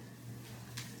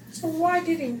 So why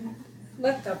did he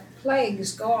let the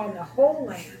plagues go on the whole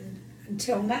land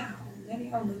until now? Then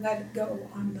he only let it go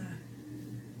on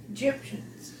the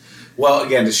Egyptians. Well,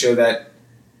 again, to show that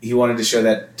he wanted to show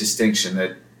that distinction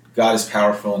that God is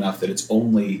powerful enough that it's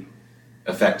only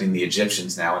affecting the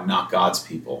Egyptians now and not God's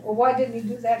people. Well, why didn't he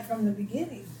do that from the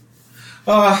beginning?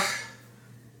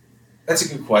 That's a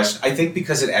good question. I think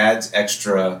because it adds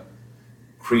extra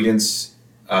credence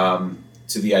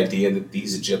to the idea that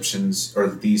these Egyptians or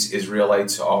that these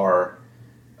Israelites are,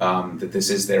 that this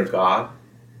is their God,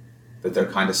 that they're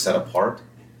kind of set apart.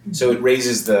 Mm-hmm. So it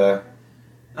raises I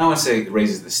don't want to say it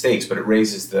raises the stakes, but it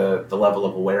raises the level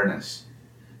of awareness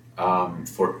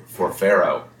for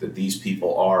Pharaoh that these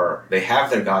people they have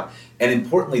their God, and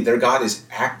importantly, their God is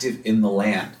active in the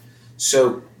land.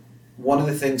 So one of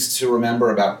the things to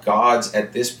remember about gods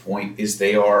at this point is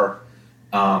they are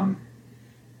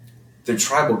they're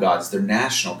tribal gods, they're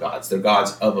national gods, they're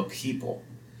gods of a people.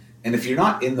 And if you're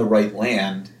not in the right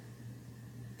land,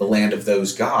 the land of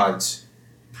those gods,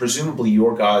 presumably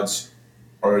your gods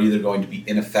are either going to be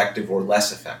ineffective or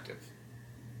less effective,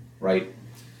 right?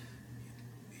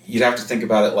 You'd have to think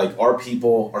about it like our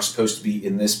people are supposed to be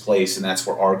in this place, and that's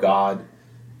where our God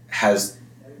has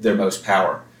their most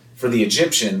power. For the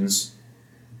Egyptians,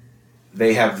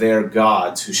 they have their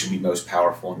gods who should be most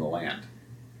powerful in the land.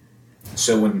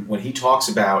 So when he talks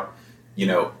about,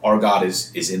 our God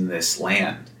is in this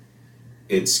land,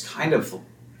 it's kind of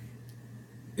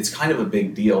a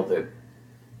big deal that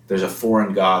there's a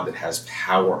foreign God that has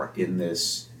power in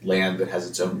this land that has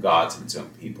its own gods and its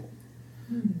own people.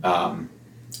 Mm-hmm.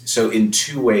 So in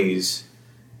two ways,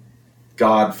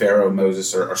 God, Pharaoh,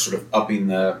 Moses are sort of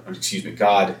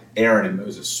God, Aaron, and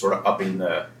Moses sort of upping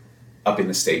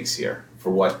the stakes here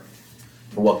for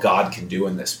what God can do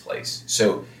in this place.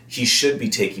 So he should be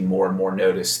taking more and more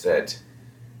notice that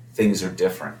things are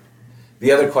different.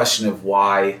 The other question of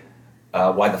why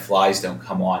the flies don't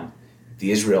come on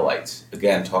the Israelites,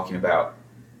 again, talking about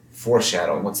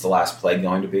foreshadowing, what's the last plague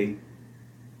going to be?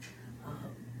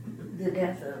 The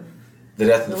death of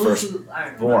the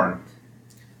firstborn.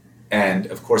 And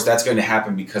of course, that's going to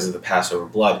happen because of the Passover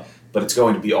blood, but it's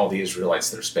going to be all the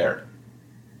Israelites that are spared,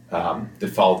 that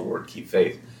follow the word, keep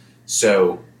faith.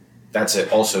 So that's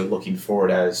it. Also looking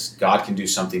forward as God can do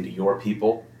something to your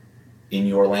people in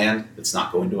your land that's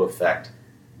not going to affect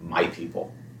my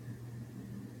people,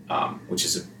 which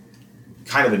is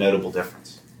kind of a notable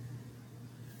difference.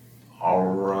 All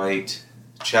right,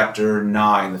 chapter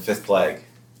 9, the fifth plague.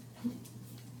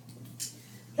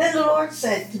 Then the Lord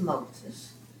said to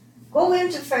Moses, "Go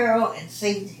into Pharaoh and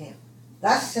say to him,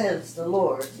 'Thus says the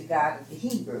Lord, the God of the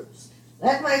Hebrews,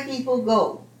 let my people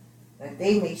go, that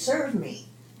they may serve me.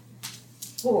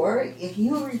 For if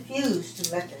you refuse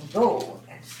to let them go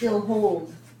and still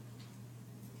hold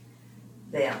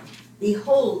them,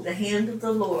 behold, the hand of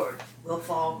the Lord will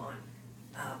fall on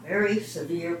a very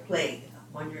severe plague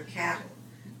upon your cattle,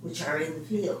 which are in the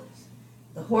fields,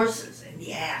 the horses and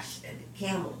the ass and the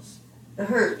camels, the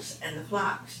herds and the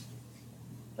flocks.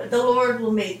 But the Lord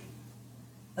will make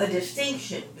a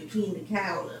distinction between the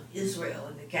cattle of Israel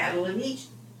and the cattle of Egypt,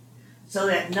 so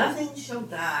that nothing shall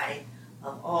die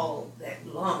of all that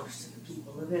belongs to the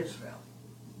people of Israel.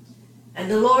 And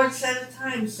the Lord set a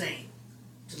time, saying,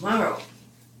 tomorrow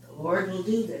the Lord will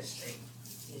do this thing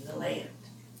in the land.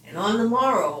 And on the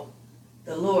morrow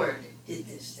the Lord did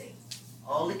this thing.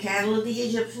 All the cattle of the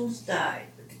Egyptians died,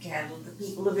 but the cattle of the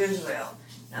people of Israel,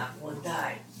 not one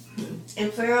died.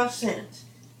 And Pharaoh sent,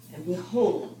 and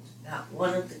behold, not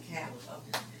one of the cattle of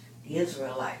the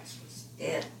Israelites was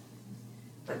dead.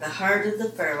 But the heart of the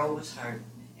Pharaoh was hardened,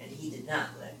 and he did not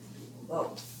let the people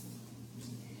go.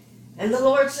 And the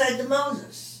Lord said to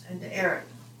Moses and to Aaron,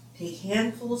 take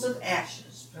handfuls of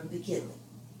ashes from the kiln,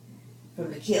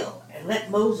 and let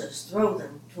Moses throw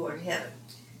them toward heaven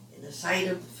in the sight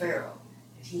of the Pharaoh,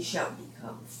 and he shall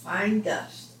become fine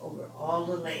dust over all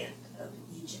the land of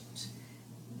Egypt,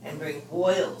 and bring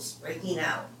boils breaking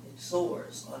out and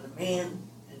sores on the man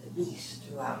and the beast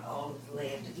throughout all of the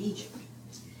land of Egypt.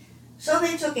 So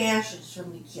they took ashes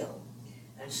from the kiln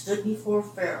and stood before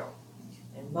Pharaoh,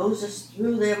 and Moses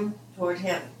threw them toward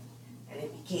heaven, and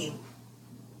it became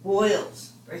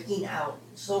boils breaking out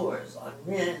and sores on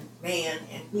man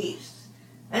and beast.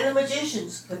 And the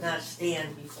magicians could not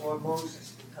stand before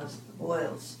Moses because of the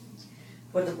boils,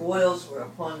 for the boils were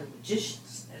upon the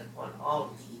magicians and upon all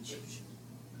of the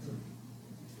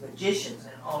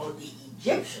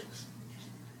Egyptians.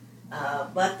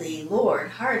 But the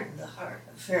Lord hardened the heart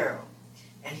of Pharaoh,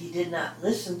 and he did not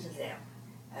listen to them,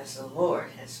 as the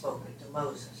Lord had spoken to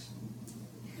Moses.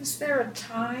 Is there a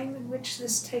time in which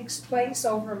this takes place,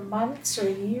 over months or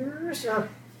years or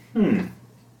Yeah,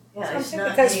 it's something? not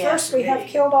Because day first after we have day.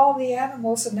 killed all the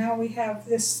animals, and now we have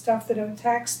this stuff that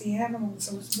attacks the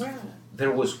animals as well.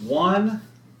 There was one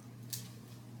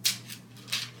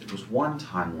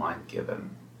timeline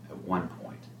given at one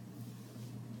point.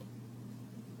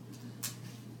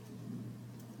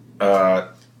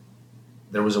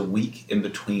 There was a week in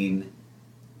between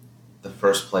the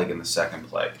first plague and the second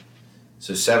plague.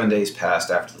 So 7 days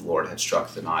passed after the Lord had struck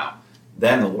the Nile.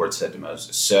 Then the Lord said to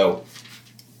Moses. So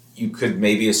you could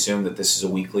maybe assume that this is a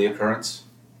weekly occurrence.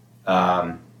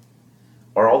 Are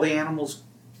all the animals?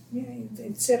 Yeah,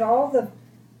 it said all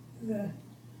the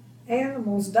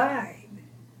animals died.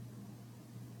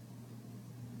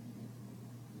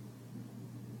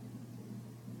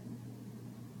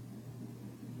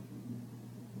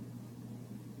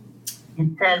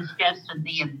 It says just of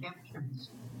the Egyptians.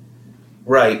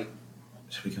 Right.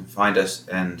 So we can find us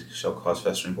and shall cause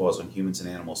festering boils on humans and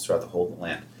animals throughout the whole of the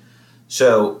land.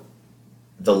 So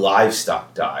the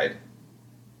livestock died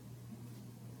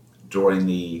during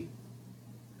the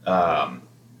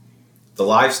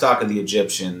livestock of the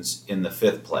Egyptians in the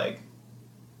fifth plague.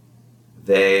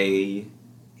 They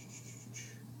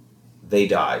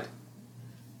died.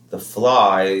 The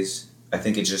flies, I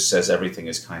think it just says everything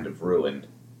is kind of ruined.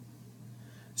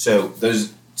 So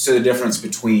the difference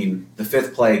between the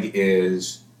fifth plague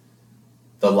is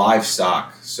the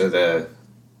livestock, so the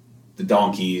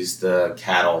donkeys, the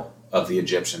cattle of the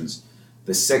Egyptians.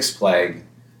 The sixth plague,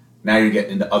 now you're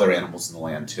getting into other animals in the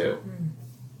land too.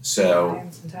 So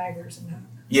Lions and tigers and that.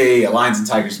 yeah, lions and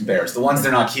tigers and bears. The ones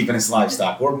they're not keeping as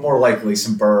livestock, or more likely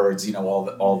some birds. All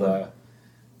the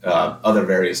other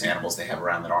various animals they have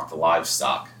around that aren't the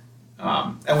livestock.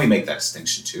 And we make that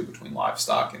distinction too between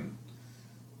livestock and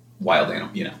wild animal.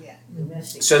 Yeah,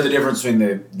 domestic. So the difference between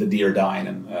the deer dying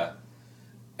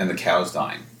and the cows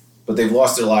dying, but they've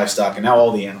lost their livestock, and now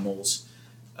all the animals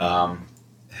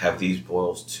have these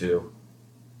boils too.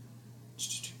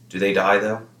 Do they die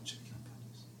though?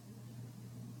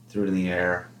 Threw it in the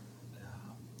air.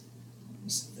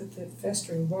 The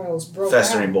festering boils broke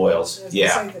Festering out. boils. Doesn't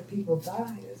Yeah. say that people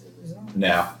died as a result.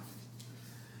 No.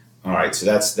 All right, so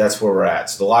that's where we're at.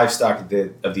 So the livestock of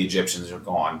the Egyptians are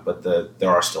gone, but there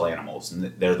are still animals,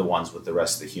 and they're the ones with the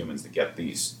rest of the humans that get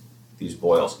these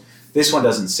boils. This one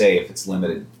doesn't say if it's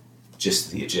limited just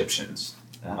to the Egyptians.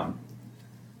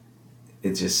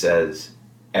 It just says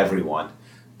everyone.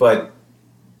 But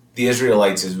the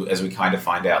Israelites, as we kind of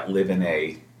find out, live in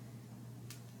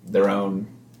their own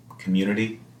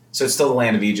community. So it's still the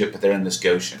land of Egypt, but they're in this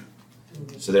Goshen.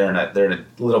 So they're in a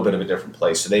little bit of a different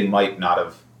place. So they might not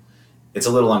have. It's a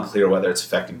little unclear whether it's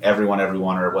affecting everyone,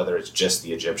 or whether it's just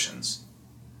the Egyptians.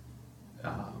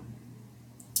 All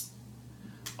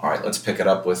right, let's pick it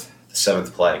up with the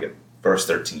seventh plague at verse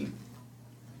 13.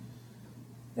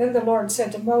 Then the Lord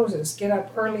said to Moses, "Get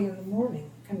up early in the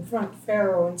morning, confront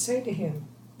Pharaoh, and say to him,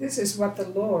 'This is what the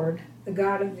Lord, the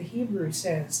God of the Hebrews,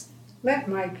 says. Let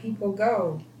my people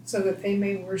go, so that they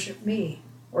may worship me.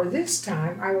 Or this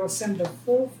time I will send the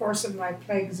full force of my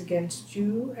plagues against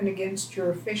you and against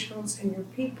your officials and your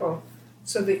people,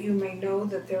 so that you may know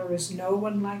that there is no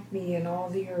one like me in all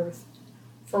the earth.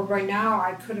 For by now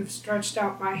I could have stretched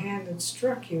out my hand and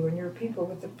struck you and your people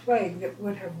with a plague that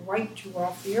would have wiped you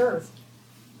off the earth.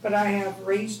 But I have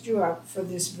raised you up for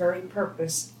this very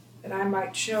purpose, that I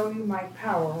might show you my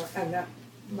power, and that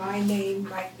my name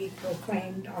might be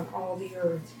proclaimed on all the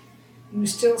earth. You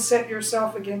still set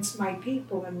yourself against my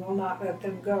people and will not let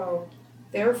them go.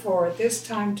 Therefore, at this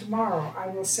time tomorrow I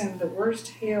will send the worst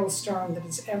hailstorm that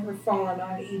has ever fallen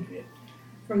on Egypt,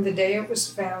 from the day it was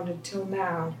founded till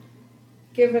now.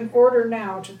 Give an order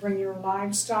now to bring your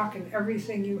livestock and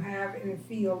everything you have in a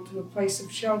field to a place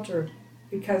of shelter,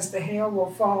 because the hail will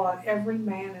fall on every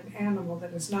man and animal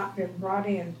that has not been brought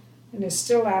in and is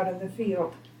still out in the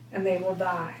field, and they will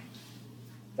die.'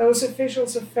 Those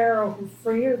officials of Pharaoh who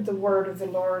feared the word of the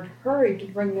Lord hurried to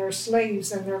bring their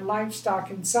slaves and their livestock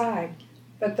inside,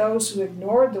 but those who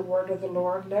ignored the word of the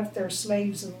Lord left their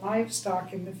slaves and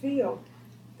livestock in the field.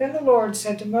 Then the Lord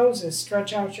said to Moses,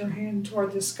 'Stretch out your hand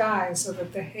toward the sky, so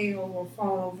that the hail will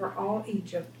fall over all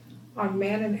Egypt, on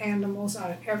men and animals,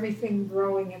 on everything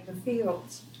growing in the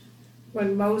fields.'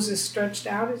 When Moses stretched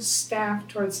out his staff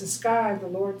towards the sky, the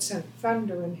Lord sent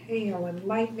thunder and hail, and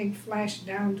lightning flashed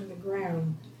down to the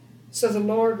ground. So the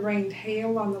Lord rained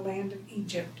hail on the land of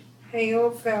Egypt.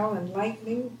 Hail fell and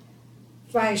lightning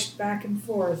flashed back and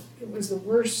forth. It was the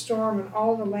worst storm in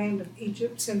all the land of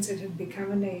Egypt since it had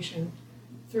become a nation.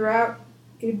 Throughout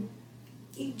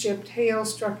Egypt, hail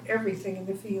struck everything in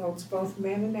the fields, both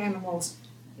men and animals.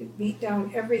 It beat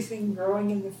down everything growing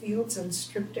in the fields and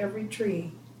stripped every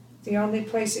tree. The only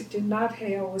place it did not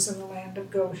hail was in the land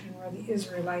of Goshen, where the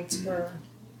Israelites were.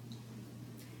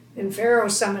 Then Pharaoh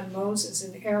summoned Moses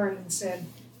and Aaron and said,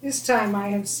 'This time I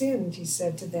have sinned,' he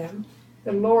said to them.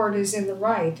 'The Lord is in the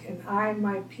right, and I and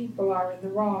my people are in the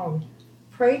wrong.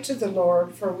 Pray to the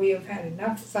Lord, for we have had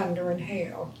enough thunder and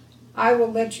hail. I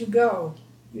will let you go.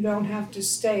 You don't have to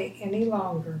stay any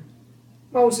longer.'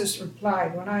 Moses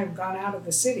replied, 'When I have gone out of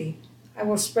the city, I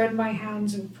will spread my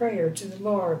hands in prayer to the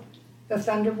Lord. The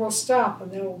thunder will stop,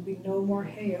 and there will be no more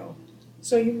hail.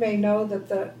 So you may know that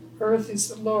the earth is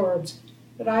the Lord's.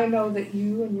 But I know that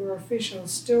you and your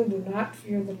officials still do not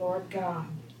fear the Lord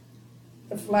God.'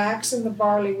 The flax and the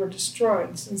barley were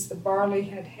destroyed, since the barley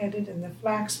had headed and the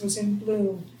flax was in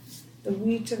bloom. The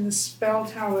wheat and the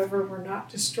spelt, however, were not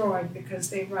destroyed, because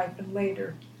they ripened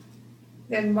later.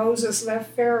 Then Moses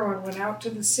left Pharaoh and went out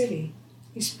to the city.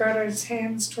 He spread out his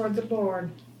hands toward the Lord.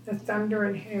 The thunder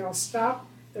and hail stopped.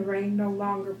 The rain no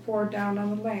longer poured down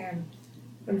on the land.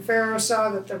 When Pharaoh saw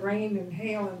that the rain and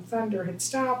hail and thunder had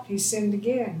stopped, he sinned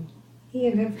again. He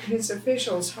and his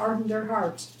officials hardened their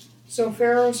hearts. So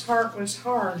Pharaoh's heart was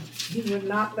hard. He would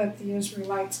not let the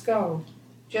Israelites go,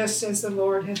 just as the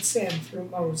Lord had said through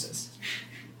Moses.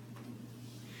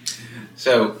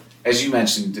 So, as you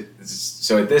mentioned,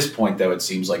 so at this point, though, it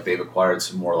seems like they've acquired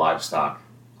some more livestock.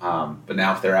 But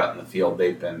now if they're out in the field,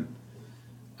 they've been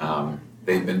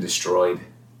destroyed.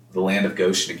 The land of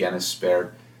Goshen, again, is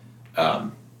spared.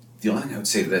 The only thing I would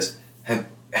say to this, have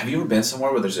you ever been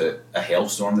somewhere where there's a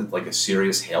hailstorm, that like a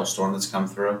serious hailstorm that's come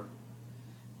through?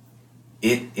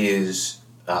 It is,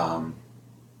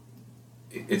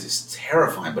 it's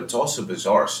terrifying, but it's also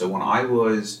bizarre. So when I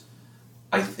was,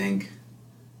 I think,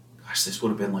 gosh, this would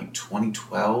have been like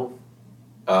 2012,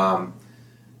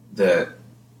 the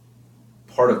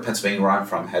part of Pennsylvania where I'm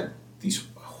from had these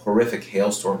horrific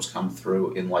hailstorms come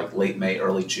through in like late May,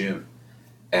 early June.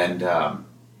 And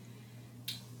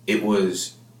it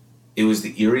was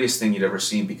the eeriest thing you'd ever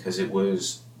seen, because it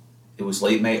was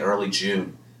late May, early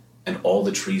June, and all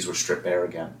the trees were stripped bare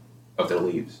again of their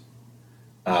leaves.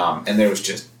 And there was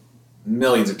just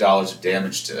millions of dollars of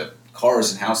damage to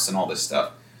cars and houses and all this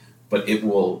stuff. But it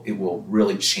will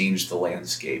really change the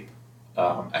landscape,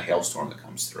 a hailstorm that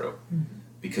comes through,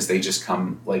 because they just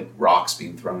come like rocks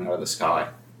being thrown out of the sky.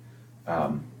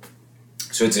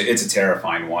 So it's a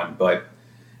terrifying one. But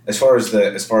as far as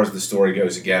the story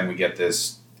goes, again, we get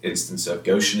this instance of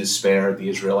Goshen is spared, the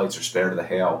Israelites are spared of the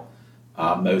hail.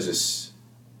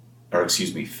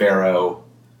 Pharaoh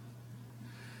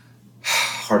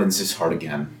hardens his heart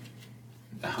again.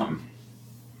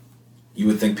 You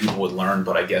would think people would learn,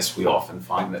 but I guess we often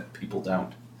find that people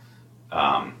don't.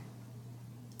 And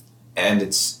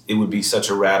it would be such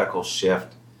a radical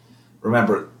shift.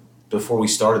 Remember, before we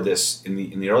started this, in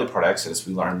the early part of Exodus,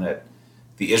 we learned that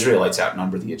the Israelites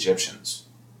outnumber the Egyptians.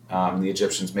 The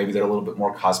Egyptians, maybe they're a little bit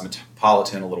more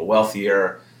cosmopolitan, a little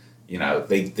wealthier. They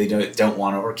don't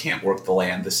want to or can't work the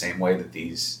land the same way that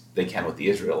they can with the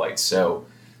Israelites. So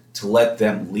to let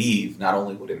them leave not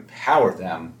only would empower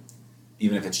them,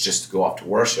 even if it's just to go off to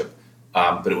worship,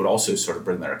 but it would also sort of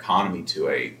bring their economy to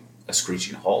a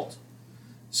screeching halt.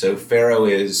 So Pharaoh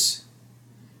is,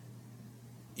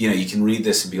 you can read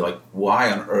this and be like,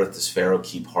 why on earth does Pharaoh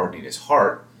keep hardening his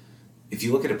heart? If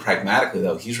you look at it pragmatically,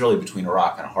 though, he's really between a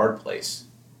rock and a hard place.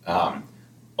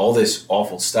 All this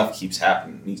awful stuff keeps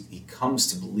happening. He comes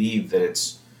to believe that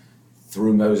it's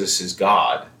through Moses'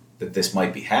 God that this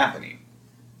might be happening.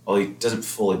 Well, he doesn't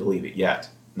fully believe it yet,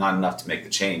 not enough to make the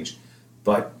change.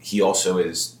 But he also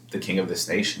is the king of this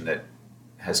nation that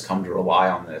has come to rely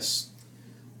on this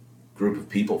group of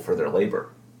people for their labor.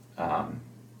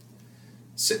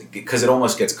 Because it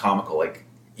almost gets comical. Like,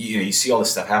 you see all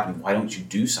this stuff happening. Why don't you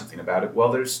do something about it?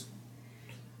 Well, there's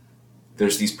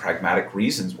these pragmatic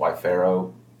reasons why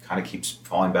Pharaoh kind of keeps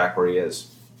falling back where he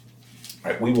is.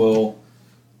 All right, we will.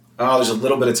 There's a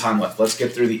little bit of time left. Let's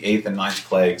get through the 8th and 9th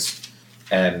plagues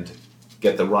and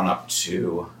get the run up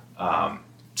to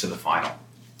the final.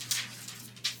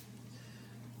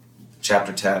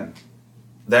 Chapter 10.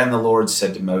 Then the Lord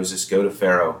said to Moses, "Go to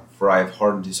Pharaoh, for I have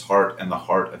hardened his heart and the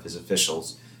heart of his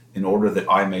officials, in order that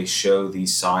I may show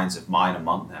these signs of mine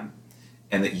among them,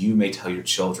 and that you may tell your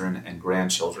children and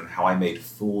grandchildren how I made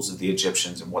fools of the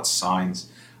Egyptians and what signs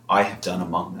I have done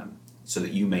among them, so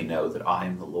that you may know that I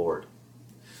am the Lord."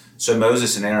 So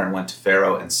Moses and Aaron went to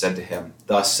Pharaoh and said to him,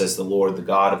 "Thus says the Lord, the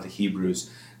God of the Hebrews,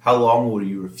 how long will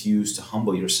you refuse to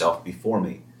humble yourself before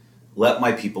me? Let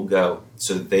my people go,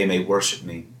 so that they may worship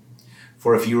me.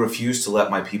 For if you refuse to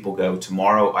let my people go,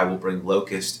 tomorrow I will bring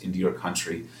locusts into your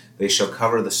country. They shall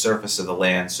cover the surface of the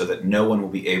land, so that no one will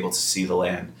be able to see the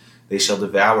land. They shall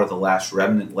devour the last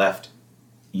remnant left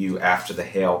you after the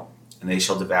hail, and they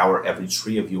shall devour every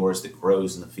tree of yours that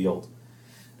grows in the field.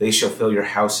 They shall fill your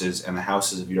houses and the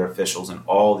houses of your officials and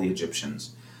all the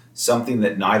Egyptians, something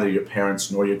that neither your parents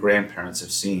nor your grandparents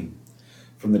have seen,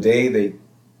 from the day they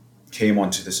came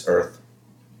onto this earth."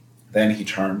 Then he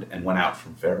turned and went out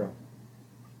from Pharaoh.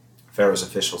 Pharaoh's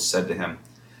officials said to him,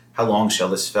 "How long shall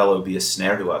this fellow be a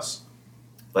snare to us?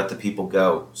 Let the people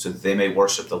go, so that they may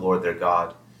worship the Lord their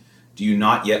God. Do you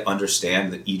not yet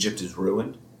understand that Egypt is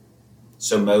ruined?"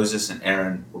 So Moses and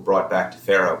Aaron were brought back to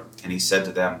Pharaoh, and he said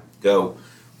to them, "Go,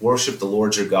 worship the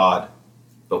Lord your God,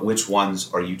 but which ones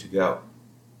are you to go?"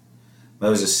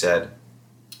 Moses said,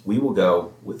 "We will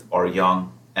go with our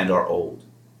young and our old.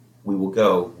 We will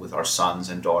go with our sons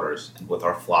and daughters and with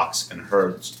our flocks and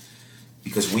herds,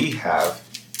 because we have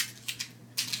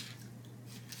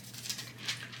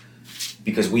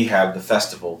the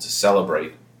festival to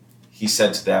celebrate." He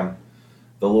said to them,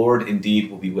 "The Lord indeed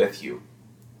will be with you,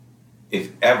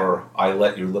 if ever I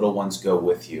let your little ones go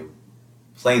with you.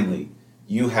 Plainly,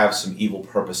 you have some evil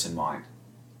purpose in mind.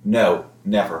 No,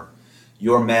 never.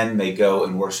 Your men may go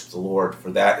and worship the Lord, for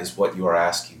that is what you are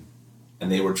asking."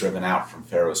 And they were driven out from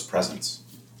Pharaoh's presence.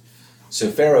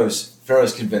 So Pharaoh's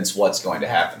convinced what's going to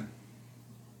happen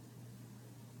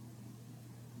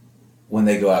when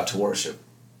they go out to worship.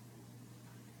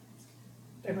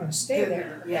 They're going to stay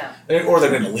there. Yeah. Or they're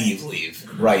going to leave.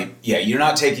 Right. Yeah, you're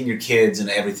not taking your kids and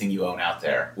everything you own out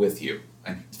there with you.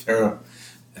 And Pharaoh,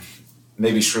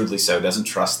 maybe shrewdly so, doesn't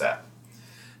trust that.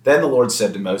 Then the Lord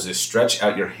said to Moses, "Stretch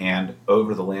out your hand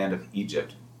over the land of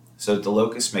Egypt, so that the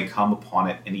locusts may come upon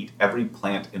it and eat every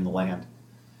plant in the land,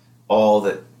 all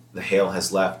that the hail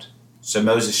has left." So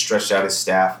Moses stretched out his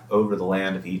staff over the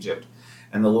land of Egypt,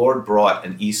 and the Lord brought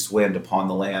an east wind upon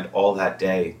the land all that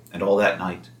day and all that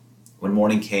night. When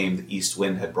morning came, the east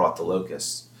wind had brought the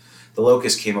locusts. The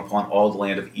locusts came upon all the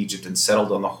land of Egypt and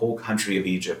settled on the whole country of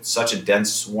Egypt, such a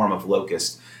dense swarm of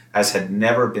locusts as had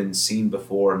never been seen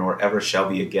before nor ever shall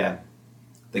be again.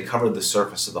 They covered the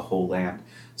surface of the whole land,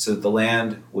 so that the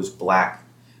land was black,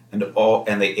 and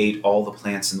they ate all the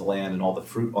plants in the land and all the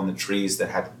fruit on the trees that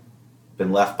had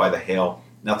been left by the hail.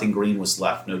 Nothing green was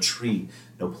left, no tree,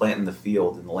 no plant in the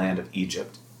field in the land of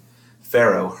Egypt.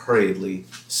 Pharaoh hurriedly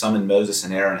summoned Moses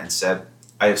and Aaron and said,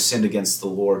 "I have sinned against the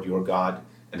Lord your God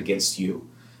and against you.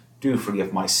 Do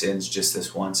forgive my sins just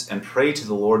this once, and pray to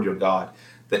the Lord your God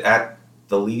that at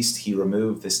the least he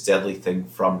remove this deadly thing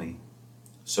from me."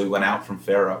 So he went out from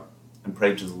Pharaoh and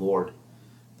prayed to the Lord.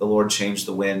 The Lord changed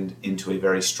the wind into a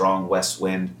very strong west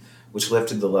wind, which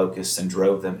lifted the locusts and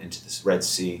drove them into the Red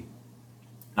Sea.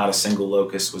 Not a single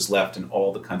locust was left in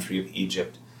all the country of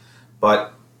Egypt,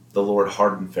 but the Lord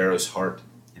hardened Pharaoh's heart,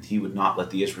 and he would not let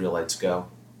the Israelites go.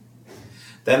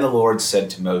 Then the Lord said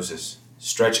to Moses,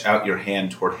 "Stretch out your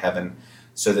hand toward heaven,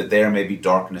 so that there may be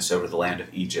darkness over the land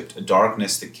of Egypt, a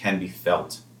darkness that can be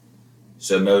felt.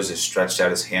 So Moses stretched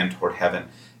out his hand toward heaven,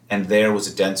 and there was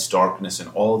a dense darkness in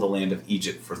all the land of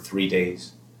Egypt for 3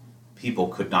 days. People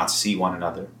could not see one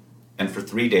another, and for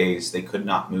 3 days they could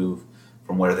not move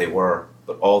from where they were,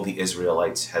 but all the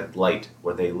Israelites had light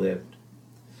where they lived.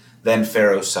 Then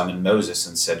Pharaoh summoned Moses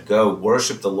and said, "Go,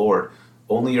 worship the Lord.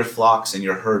 Only your flocks and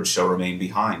your herds shall remain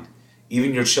behind.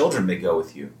 Even your children may go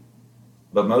with you."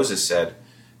 But Moses said,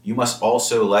 "You must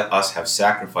also let us have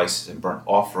sacrifices and burnt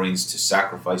offerings to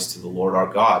sacrifice to the Lord our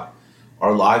God.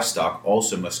 Our livestock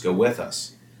also must go with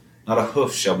us. Not a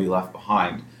hoof shall be left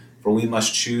behind, for we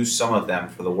must choose some of them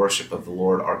for the worship of the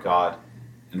Lord our God,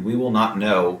 and we will not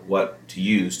know what to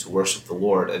use to worship the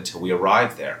Lord until we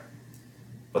arrive there."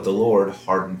 But the Lord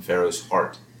hardened Pharaoh's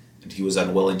heart, and he was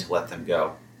unwilling to let them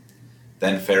go.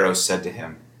 Then Pharaoh said to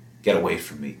him, "Get away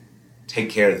from me.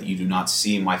 Take care that you do not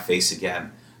see my face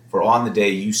again, for on the day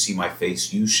you see my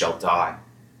face you shall die."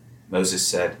 Moses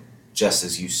said, "Just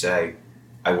as you say,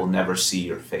 I will never see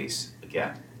your face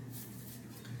again."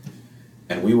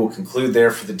 And we will conclude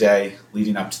there for the day,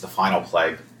 leading up to the final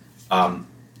plague.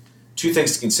 2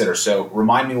 things to consider. So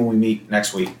remind me when we meet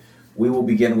next week. We will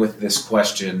begin with this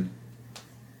question: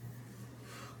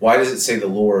 why does it say the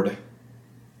Lord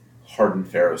hardened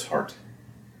Pharaoh's heart?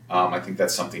 I think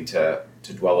that's something to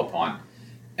dwell upon.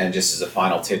 And just as a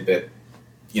final tidbit,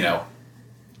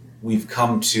 we've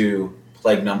come to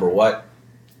plague number what?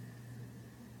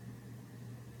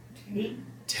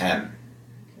 10.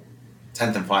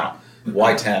 10th and final.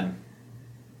 Why 10?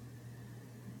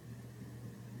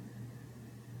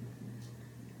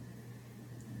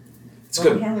 It's Well,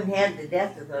 good. we haven't had the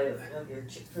death of your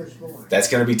firstborn. That's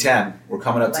going to be 10. We're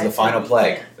coming up to the That's final gonna be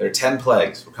plague. 10. There are 10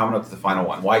 plagues. We're coming up to the final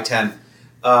one. Why 10?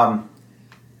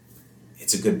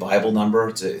 It's a good Bible number.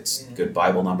 It's a good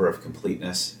Bible number of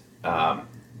completeness.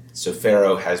 So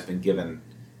Pharaoh has been given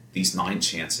these 9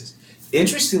 chances.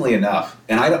 Interestingly enough,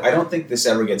 and I don't think this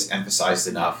ever gets emphasized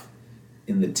enough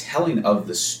in the telling of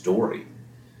the story,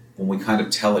 when we kind of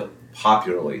tell it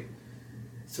popularly,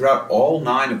 throughout all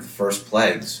 9 of the first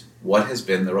plagues, what has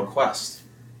been the request?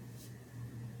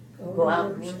 Go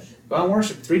out and worship. Go out and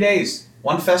worship. 3 days.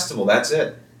 One festival. That's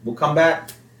it. We'll come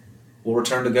back. We'll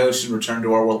return to Goshen, return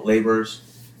to our labors.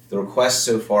 The request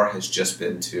so far has just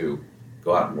been to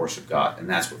go out and worship God. And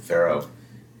that's what Pharaoh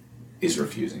is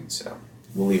refusing. So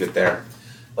we'll leave it there.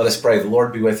 Let us pray. The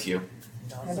Lord be with you.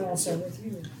 And also with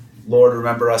you. Lord,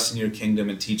 remember us in your kingdom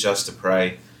and teach us to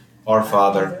pray. Our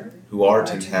Father, who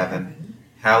art in heaven,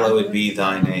 hallowed be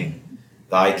thy name.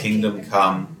 Thy kingdom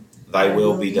come, thy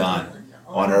will be done,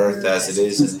 on earth as it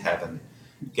is in heaven.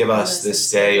 Give us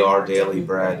this day our daily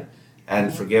bread,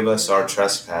 and forgive us our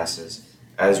trespasses,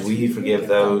 as we forgive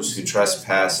those who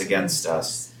trespass against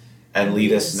us. And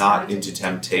lead us not into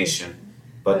temptation,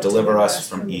 but deliver us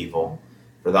from evil.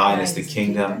 For thine is the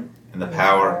kingdom, and the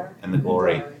power, and the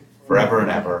glory, forever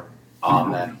and ever.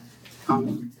 Amen.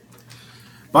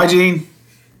 Bye, Jean.